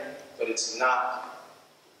un-American, but it's not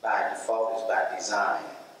by default, it's by design.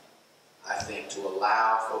 I think to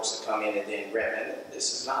allow folks to come in and then grab it.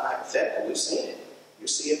 This is not hypothetical, we've seen it. You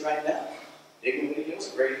see it right now. Dignity Hill is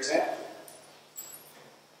a great example.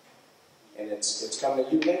 And it's coming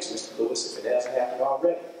to you next, Mr. Lewis, if it hasn't happened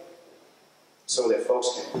already. So that folks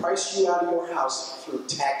can price you out of your house through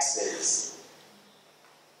taxes.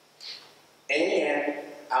 And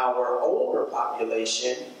our older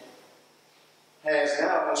population has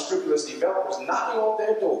now unscrupulous developers knocking on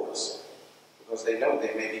their doors because they know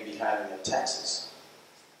they may be behind in their taxes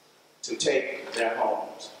to take their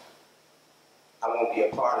homes. I won't be a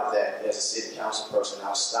part of that as a city council person.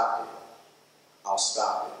 I'll stop it. I'll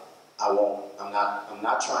stop it. I won't. I'm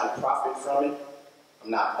not trying to profit from it. I'm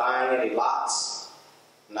not buying any lots.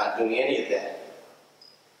 I'm not doing any of that.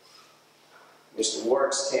 Mr.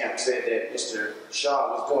 Warrick's camp said that Mr. Shaw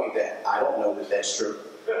was doing that. I don't know that that's true.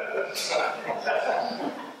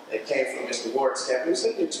 It came from Mr. Warrick's camp. It was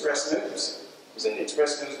in the Express News. It was in the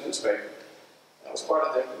Express News newspaper. That was part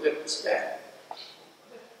of their political staff.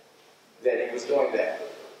 That he was doing that.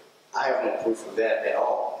 I have no proof of that at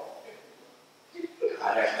all.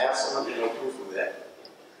 I have absolutely no proof of that.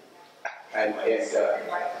 And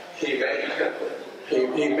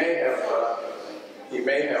he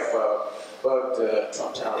may have bugged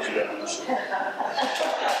Trump Tower's revolution. I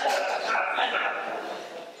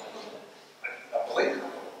believe it.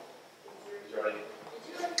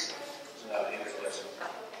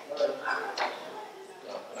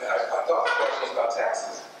 I thought the question was about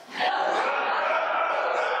taxes.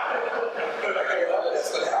 That's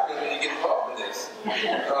what happens when you get involved in this.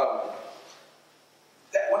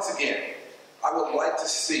 Once again, I would like to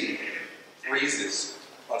see freezes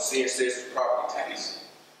on senior citizen property tax.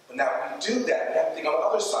 But now, when we do that, we have to think on the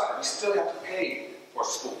other side. We still have to pay for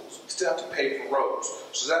schools. We still have to pay for roads.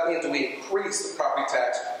 So that means that we increase the property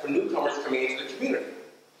tax for newcomers coming into the community.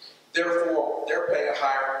 Therefore, they're paying a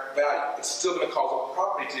higher value. It's still going to cause the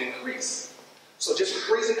property to increase. So just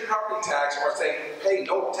increasing property tax or saying, pay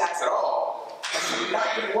no tax at all, it's not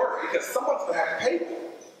going to work because someone's going to have to pay for it.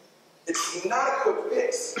 It's not a quick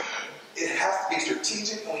fix. It has to be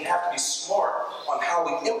strategic and we have to be smart on how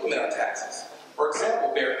we implement our taxes. For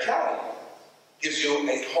example, Barrett County gives you a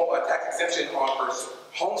tax exemption on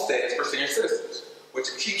homesteads for senior citizens, which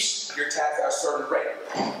keeps your tax at a certain rate.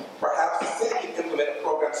 Perhaps the city can implement a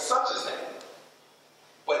program such as that.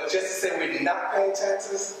 But just to say we're not paying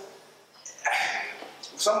taxes,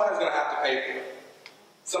 somebody's going to have to pay for it.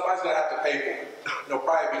 Somebody's going to have to pay for it. It'll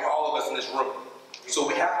probably be all of us in this room. So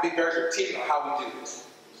we have to be very strategic on how we do this.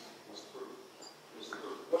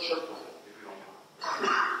 What's your point, if you don't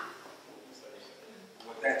mind?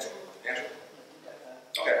 Answer.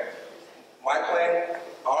 Okay. My plan,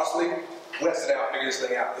 honestly, we have to sit down and figure this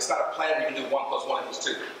thing out. It's not a plan where you can do 1 + 1 =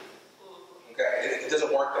 2. Okay? It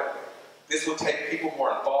doesn't work that way. This will take people who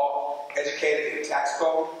are involved, educated in the tax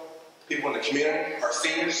code, people in the community, our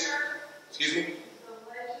seniors, excuse me,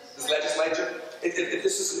 this legislature.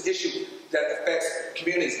 This is an issue that affects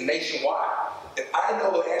communities nationwide. If I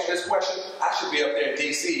know the answer to this question, I should be up there in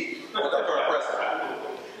D.C. with our current president.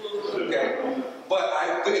 Okay? But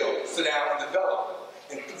I will sit down and develop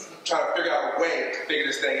and try to figure out a way to figure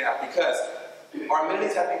this thing out, because our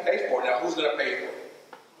amenities have to be paid for. Now, who's going to pay for it?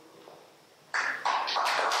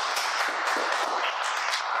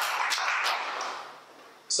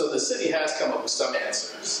 So the city has come up with some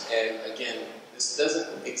answers, and again, this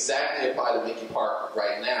doesn't exactly apply to Mahncke Park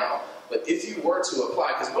right now, but if you were to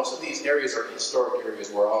apply, because most of these areas are historic areas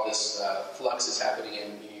where all this flux is happening,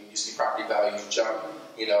 and you see property values jump,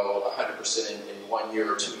 100% in 1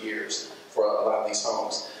 year or 2 years for a lot of these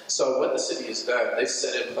homes. So what the city has done, they've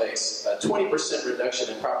set in place a 20% reduction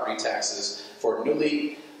in property taxes for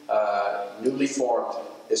newly formed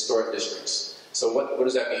historic districts. So what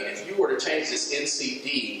does that mean? If you were to change this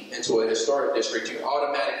NCD into a historic district, you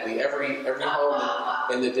automatically, every home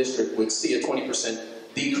in the district would see a 20%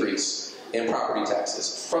 decrease in property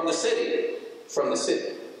taxes from the city.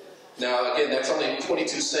 Now, again, that's only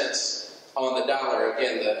 22 cents on the dollar.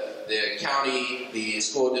 Again, the county, the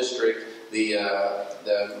school district, the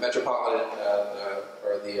metropolitan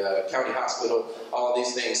or the county hospital, all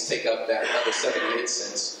these things take up that other 78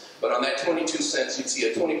 cents. But on that 22 cents, you'd see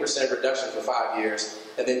a 20% reduction for 5 years.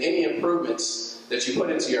 And then any improvements that you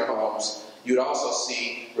put into your homes, you'd also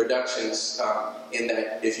see reductions in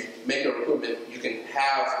that if you make an improvement, you can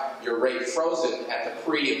have your rate frozen at the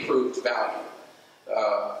pre-improved value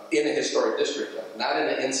in a historic district. Not in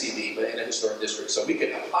an NCD, but in a historic district. So we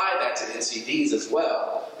can apply that to NCDs as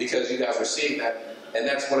well, because you guys are seeing that. And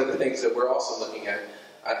that's one of the things that we're also looking at.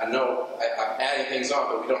 I know I'm adding things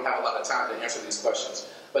on, but we don't have a lot of time to answer these questions.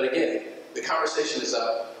 But again, the conversation is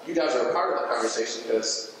up. You guys are a part of the conversation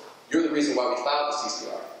because you're the reason why we filed the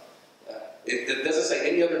CCR. It doesn't say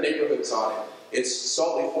any other neighborhoods on it. It's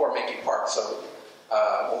solely for Mahncke Park. So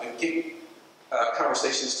when we get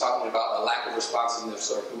conversations talking about a lack of responsiveness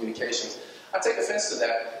or communications, I take offense to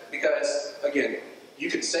that because, again, you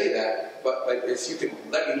can say that, but if you can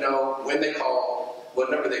let me know when they call, what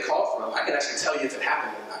number they call from, I can actually tell you if it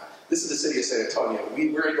happened or not. This is the city of San Antonio.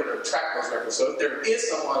 We're able to track those records. So if there is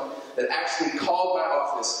someone that actually called my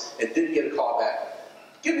office and didn't get a call back,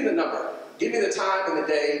 give me the number. Give me the time and the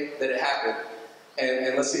day that it happened,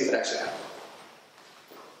 and let's see if it actually happened.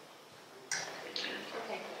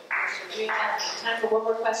 Okay. So we have time for one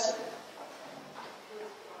more question.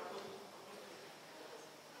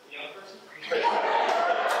 Young person?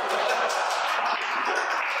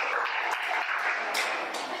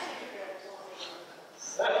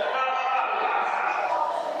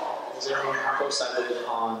 Everyone, Marcos, I live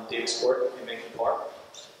on Davis Court in Mahncke Park.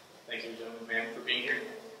 Thank you, gentlemen, ma'am, for being here.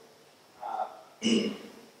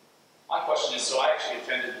 My question is, so I actually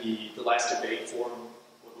attended the last debate forum.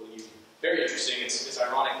 Very interesting. It's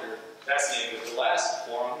ironic or fascinating that the last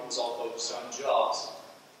forum was all focused on jobs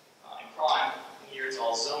and crime, and here it's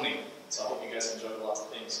all zoning. So I hope you guys can juggle lots of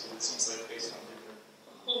things, because it seems like based on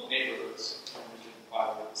different neighborhoods, different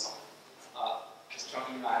violations. Mr.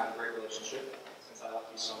 Toney and I have a great relationship, since I like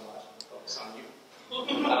you so much. Focus on you.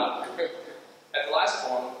 At the last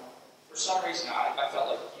forum, for some reason, I felt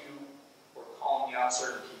like you were calling out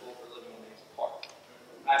certain people for living in Mahncke Park.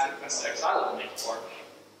 I took offense to that because I live in Mahncke Park.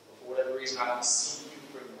 But for whatever reason, I don't see you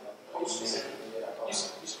bringing that up. You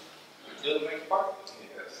live in Mahncke Park?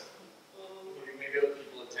 Yes. Maybe other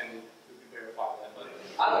people attended who could verify that. But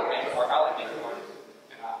I live in Mahncke Park. I like Mahncke Park.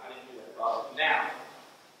 And I didn't do that. Now,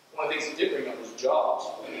 one of the things that did bring up was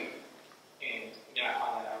jobs. And again, I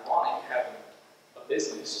find that ironic having a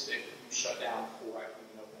business that you shut down before I can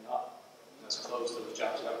even open up. And that's closed those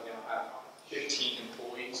jobs out. I have 15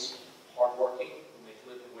 employees, hardworking, who make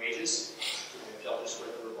living wages. If y'all just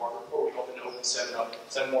read the report, we hope to open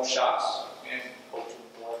 7 more shops and hope to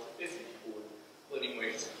employ 50 people with living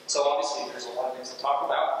wages. So obviously there's a lot of things to talk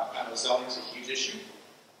about. I know zoning is a huge issue.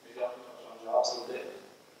 Maybe I can touch on jobs a little bit.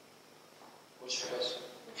 What's your question?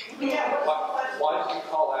 Yeah, why did you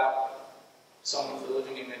call out someone for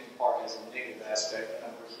living in Mahncke Park as a negative aspect,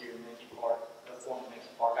 and we're here in Mahncke Park, a former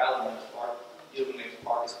Mahncke Park, I live in Mahncke Park, you live in Mahncke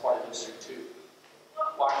Park as part of District 2.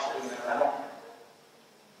 Why aren't you doing that right now?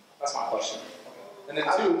 That's my question. And then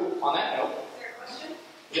 2, on that note. Is there a question?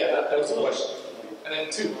 Yeah, that was the question. And then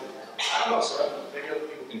 2, I don't know, sir, maybe other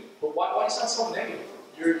people can, but why do you sound so negative?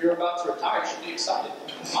 You're about to retire. You should be excited.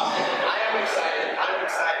 I am excited. I'm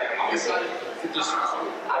excited. I'm excited for District 2.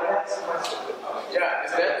 I got some questions. Yeah,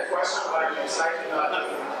 is that the question? Are you excited about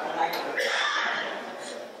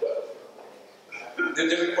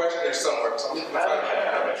There's a question there somewhere, so I'm going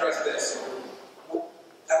to address this.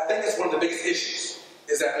 I think it's one of the biggest issues,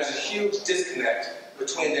 is that there's a huge disconnect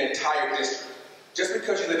between the entire district. Just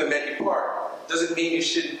because you live in Mahncke Park doesn't mean you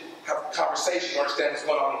shouldn't have a conversation or understand what's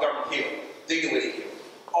going on in Government Hill, Dignity Hill,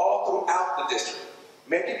 all throughout the district.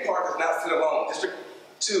 Mahncke Park does not sit alone. District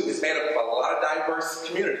 2 is made up of a lot of diverse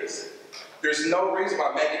communities. There's no reason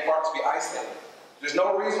why Mahncke Park should be isolated. There's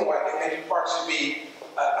no reason why Mahncke Park should be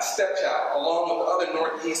a stepchild along with the other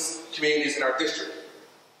Northeast communities in our district.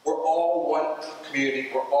 We're all one community.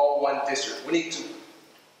 We're all one district. We need to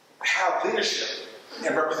have leadership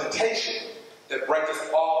and representation that brings us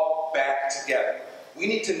all back together. We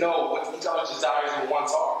need to know what each other's desires and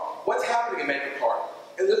wants are. What's happening in Mahncke Park?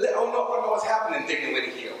 I want to know what's happening in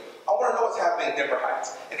Dignity Hill. I want to know what's happening in Denver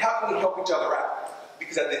Heights. And how can we help each other out?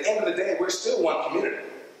 Because at the end of the day, we're still one community.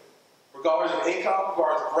 Regardless of income,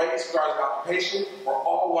 regardless of race, regardless of occupation, we're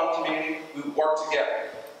all one community. We work together.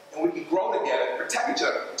 And we can grow together and protect each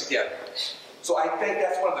other together. So I think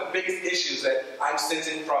that's one of the biggest issues that I'm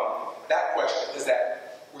sensing from that question, is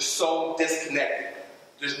that we're so disconnected.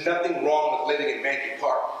 There's nothing wrong with living in Mahncke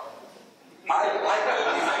Park. I like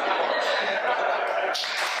living in Mahncke Park.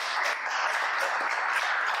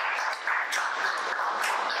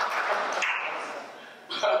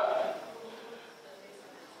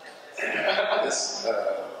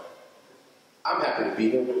 I'm happy to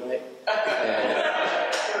be here tonight.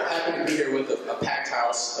 I'm happy to be here with a packed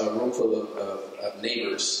house, a room full of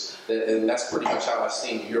neighbors. And that's pretty much how I've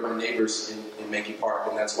seen you. You're my neighbors in Mahncke Park,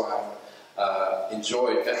 and that's why I've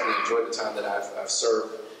definitely enjoyed the time that I've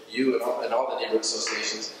served you and all the neighborhood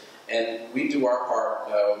associations. And we do our part,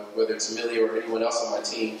 whether it's Millie or anyone else on my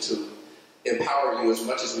team, to empower you as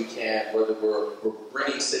much as we can, whether we're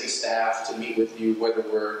bringing city staff to meet with you, whether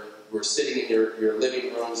we're sitting in your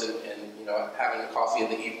living rooms and having a coffee in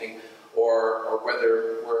the evening, or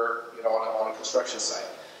whether we're on a construction site.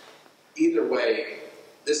 Either way,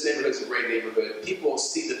 this neighborhood's a great neighborhood. People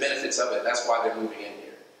see the benefits of it. That's why they're moving in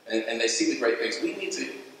here. And they see the great things. We need to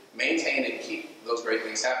maintain and keep those great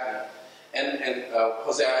things happening. And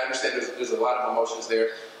Jose, I understand there's a lot of emotions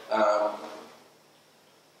there. I'm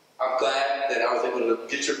glad that I was able to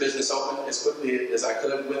get your business open as quickly as I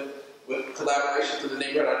could with collaboration through the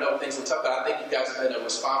neighborhood. I know things were tough, but I think you guys have been a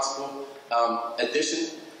responsible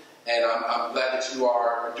addition. And I'm glad that you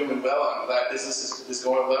are doing well. I'm glad business is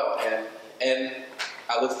going well. And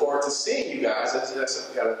I look forward to seeing you guys. That's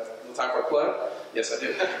got a little time for a plug? Yes, I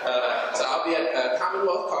do. So I'll be at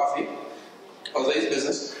Commonwealth Coffee, Jose's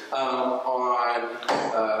business, on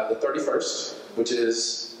the 31st, which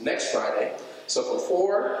is next Friday. So from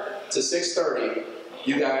 4 to 6:30,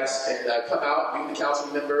 you guys can come out, meet the council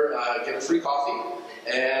member, get a free coffee,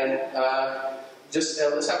 and just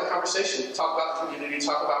let's have a conversation, talk about the community,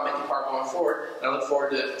 talk about Mahncke Park going forward, and I look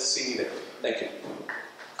forward to seeing you there. Thank you.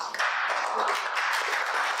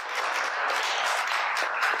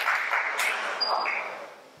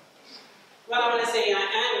 Well, I want to say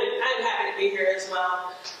I'm happy to be here as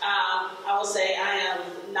well. I will say I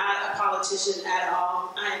am not a politician at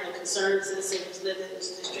all. I am a concerned citizen who's lived in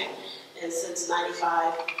this district and since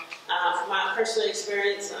 '95. From my personal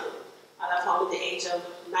experience, I left home at the age of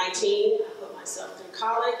 19. I put myself through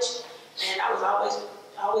college, and I was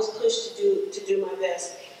always pushed to do my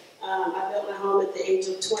best. I built my home at the age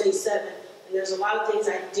of 27, and there's a lot of things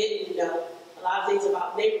I didn't know. A lot of things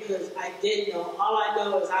about neighborhoods I didn't know. All I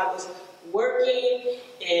know is I was working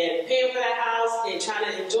and paying for that house and trying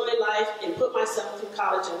to enjoy life and put myself through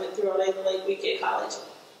college. I went through Orlando Lake Weekend College.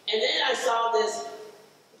 And then I saw this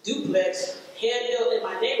duplex hand-built in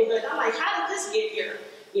my neighborhood. I'm like, how did this get here?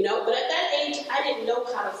 But at that age, I didn't know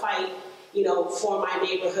how to fight, for my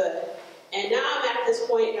neighborhood. And now I'm at this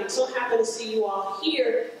point, and I'm so happy to see you all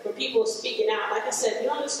here for people speaking out. Like I said, you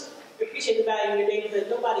don't just appreciate the value of your neighborhood,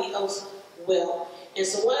 nobody else will. And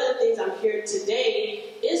so one of the things I'm here today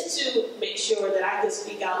is to make sure that I can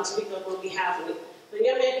speak out and speak up on behalf of you. When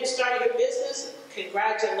young man who started your business,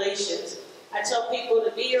 congratulations. I tell people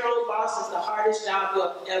to be your own boss is the hardest job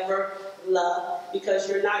you'll ever love, because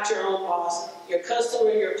you're not your own boss. Your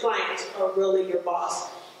customer, your clients are really your boss.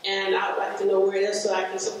 And I'd like to know where it is so I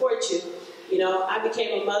can support you. I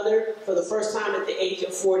became a mother for the first time at the age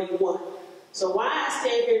of 41. So why I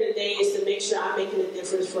stand here today is to make sure I'm making a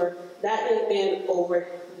difference for that young man over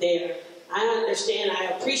there. I understand, I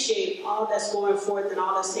appreciate all that's going forth and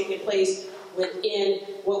all that's taking place within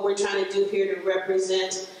what we're trying to do here to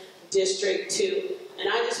represent District 2. And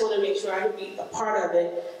I just want to make sure I can be a part of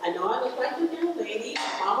it. I know I look like a young lady.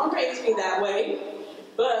 Mama raised me that way.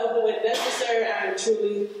 But when necessary, I am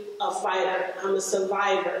truly a fighter. I'm a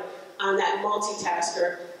survivor. I'm that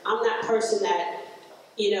multitasker. I'm that person that,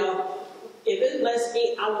 you know, if it blessed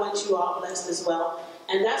me, I want you all blessed as well.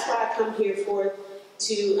 And that's why I come here for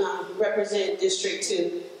to represent District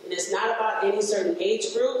 2. And it's not about any certain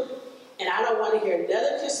age group. And I don't want to hear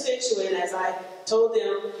another constituent, as I told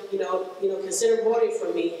them, you know, consider voting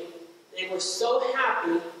for me. They were so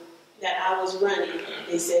happy that I was running.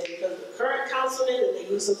 They said, because the current councilman, and they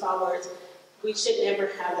used some foul words, we should never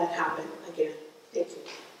have that happen again. Thank you.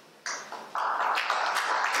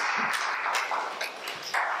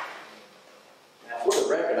 Now, for the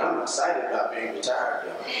record, I'm excited about being retired,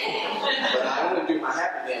 y'all. But I only do my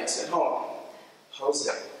happy dance at home.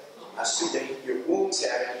 Jose, I see that your wounds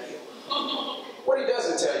haven't healed. What he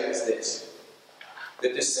doesn't tell you is this. The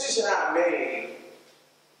decision I made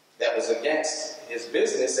that was against his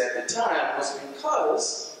business at the time was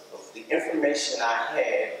because of the information I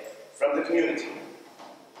had from the community.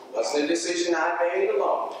 It wasn't a decision I made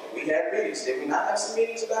alone. We had meetings. Did we not have some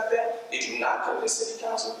meetings about that? Did you not come to the city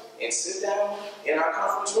council and sit down in our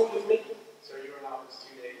conference room with me? So you were in office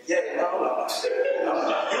 2 days? Yeah, no.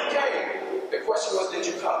 You came. The question was, did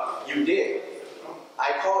you come? You did.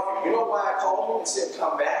 I called you. You know why I called you and said,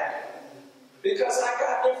 come back? Because I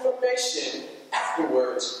got information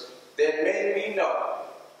afterwards that made me know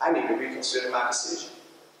I need to reconsider my decision.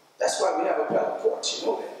 That's why we have appellate courts, you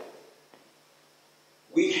know that.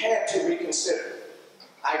 We had to reconsider.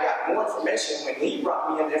 I got more information when he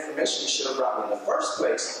brought me in the information he should have brought me in the first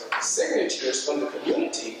place. Signatures from the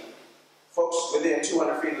community, folks within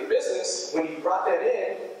 200 feet of the business. When he brought that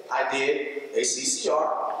in, I did a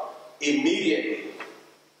CCR immediately.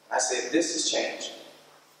 I said, this has changed.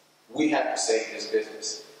 We have to save this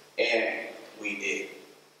business. And we did.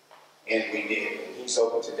 And we did. And he's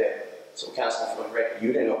open today. So, Councilman, for the record,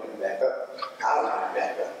 you didn't open it back up. I opened it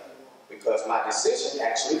back up. Because my decision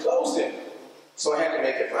actually closed him. So I had to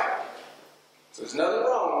make it right. So there's nothing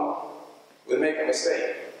wrong with making a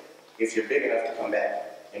mistake if you're big enough to come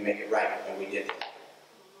back and make it right. And we did that.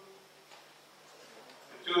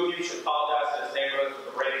 The two of you should apologize to this neighborhood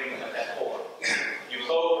for the rating at that forum. You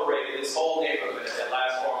co-paraded this whole neighborhood at that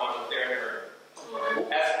last forum I was there and heard.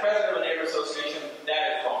 As the president of the neighborhood association,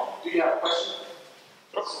 that is wrong. Do you have a question?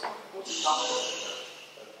 All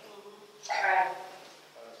right.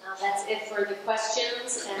 That's it for the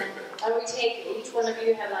questions. And why don't we take, each one of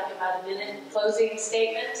you have like about a minute closing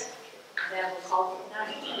statement, and then we'll call it a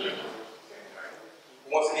night.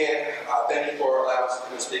 Once again, thank you for allowing us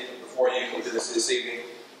to speak before you into this evening.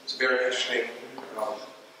 It's a very interesting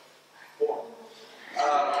forum.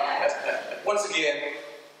 Once again,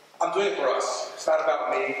 I'm doing it for us. It's not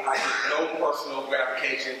about me. I get no personal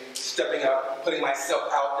gratification stepping up, putting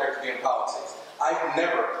myself out there to be in politics. I've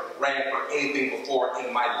never ran for anything before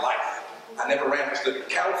in my life. I never ran for the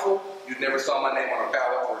council. You never saw my name on a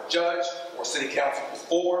ballot for a judge or city council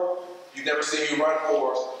before. You never seen me run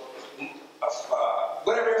for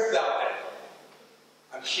whatever else is out there.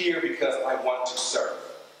 I'm here because I want to serve.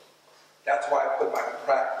 That's why I put my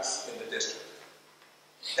practice in the district.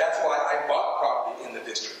 That's why I bought property in the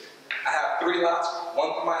district. I have 3 lots,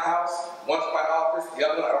 one for my house, one for my office, the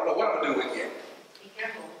other one, I don't know what I'm going to do with yet. Be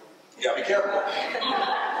careful. Yeah, be careful.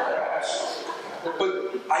 But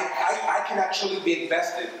I can actually be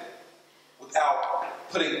invested without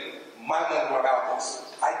putting my money about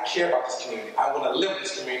this. I care about this community. I want to live in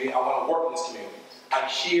this community. I want to work in this community. I'm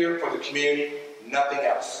here for the community, nothing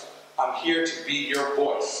else. I'm here to be your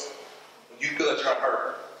voice when you feel that you're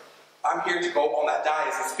unheard. I'm here to go on that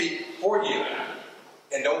dais and speak for you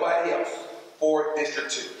and nobody else for District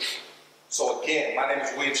 2. So again, my name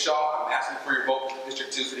is William Shaw. I'm asking for your vote for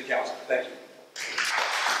District 2 City Council. Thank you.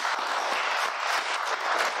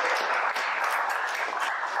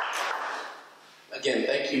 Again,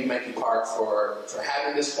 thank you, Mahncke Park, for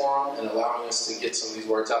having this forum and allowing us to get some of these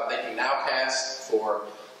words out. Thank you, NOWCast, for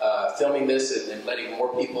filming this and letting more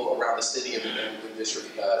people around the city and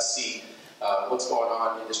District see what's going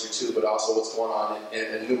on in District 2, but also what's going on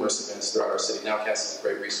in numerous events throughout our city. NOWCast is a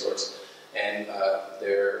great resource, and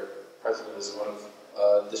their president is one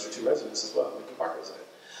of District 2 residents as well, Mahncke Park resident.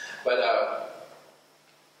 But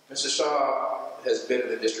Mr. Shaw has been in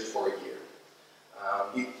the district for a year.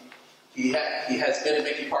 He has been in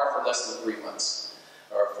Mahncke Park for less than 3 months,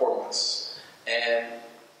 or 4 months, and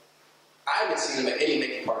I haven't seen him at any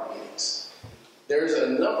Mahncke Park meetings. There's a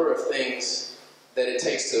number of things that it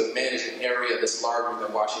takes to manage an area that's larger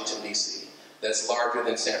than Washington, D.C., that's larger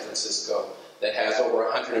than San Francisco, that has over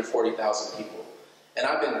 140,000 people. And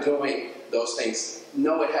I've been doing those things.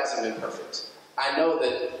 No, it hasn't been perfect. I know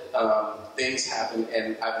that things happen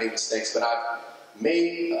and I've made mistakes, but I've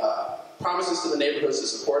made promises to the neighborhoods to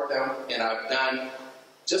support them, and I've done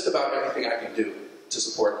just about everything I can do to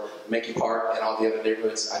support Mahncke Park and all the other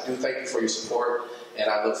neighborhoods. I do thank you for your support, and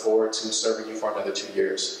I look forward to serving you for another 2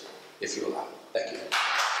 years, if you allow me. Thank you.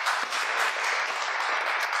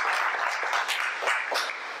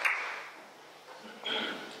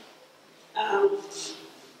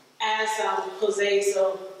 As Jose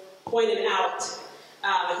so pointed out,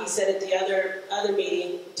 he said at the other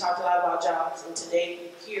meeting, we talked a lot about jobs, and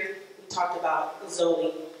today here we talked about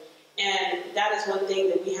zoning. And that is one thing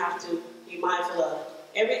that we have to be mindful of.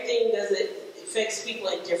 Everything affects people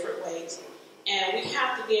in different ways. And we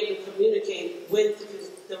have to be able to communicate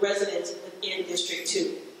with the residents within District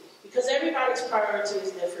 2. Because everybody's priority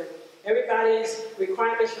is different. Everybody's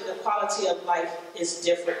requirements for the quality of life is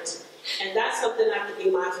different. And that's something I have to be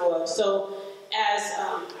mindful of. So as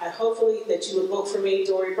I hopefully that you would vote for me,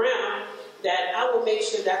 Dori Brown, that I will make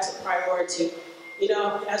sure that's a priority. You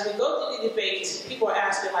know, as we go through the debates, people are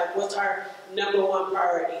asking, like, what's our #1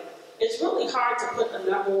 priority? It's really hard to put a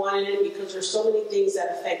 #1 in it because there's so many things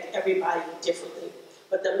that affect everybody differently.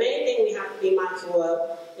 But the main thing we have to be mindful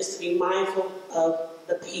of is to be mindful of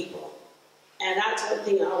the people. And that's one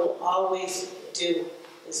thing I will always do,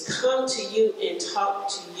 is come to you and talk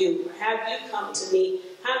to you. Have you come to me,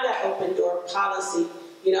 have that open door policy.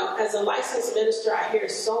 You know, as a licensed minister, I hear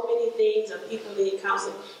so many things of people needing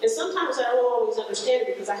counseling. And sometimes I don't always understand it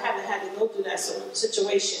because I haven't had to go through that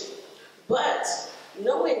situation. But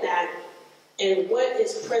knowing that and what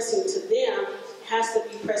is pressing to them has to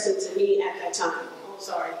be pressing to me at that time. Oh,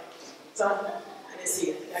 sorry. So, I didn't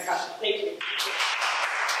see it. I got it. Thank you.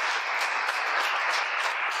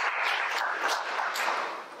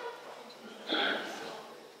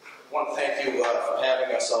 I want to thank you for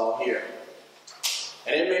having us all here.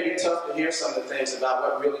 And it may be tough to hear some of the things about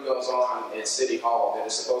what really goes on at City Hall that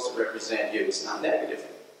is supposed to represent you. It's not negative.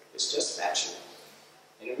 It's just factual.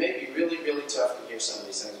 And it may be really, really tough to hear some of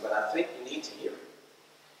these things, but I think you need to hear it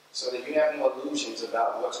so that you have no illusions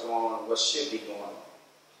about what's going on, what should be going on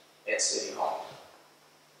at City Hall.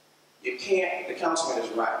 You can't, the councilman is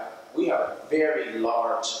right. We have a very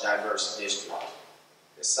large, diverse district,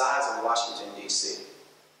 the size of Washington, D.C.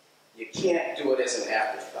 You can't do it as an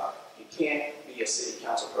afterthought. You can't be a city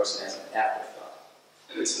council person as an afterthought.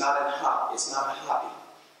 It's not a hobby.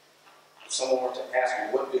 If someone were to ask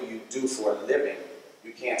you, what do you do for a living?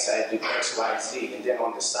 You can't say, I do X, Y, Z, and then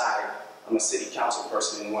on the side, I'm a city council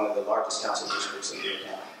person in one of the largest council districts in your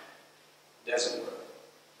county. It doesn't work.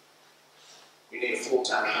 You need a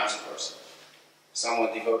full-time council person.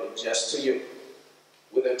 Someone devoted just to you,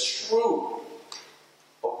 with a true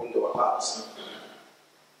open door policy,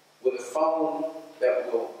 with a phone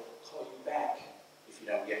that will call you back if you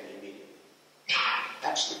don't get me immediately.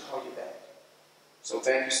 Actually call you back. So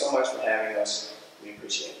thank you so much for having us. We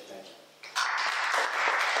appreciate it. Thank you.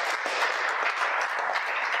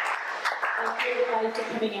 Thank you, everybody,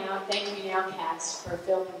 for coming out. Thank you, NOWCast, for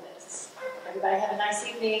filming this. Everybody have a nice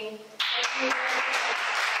evening. Thank you.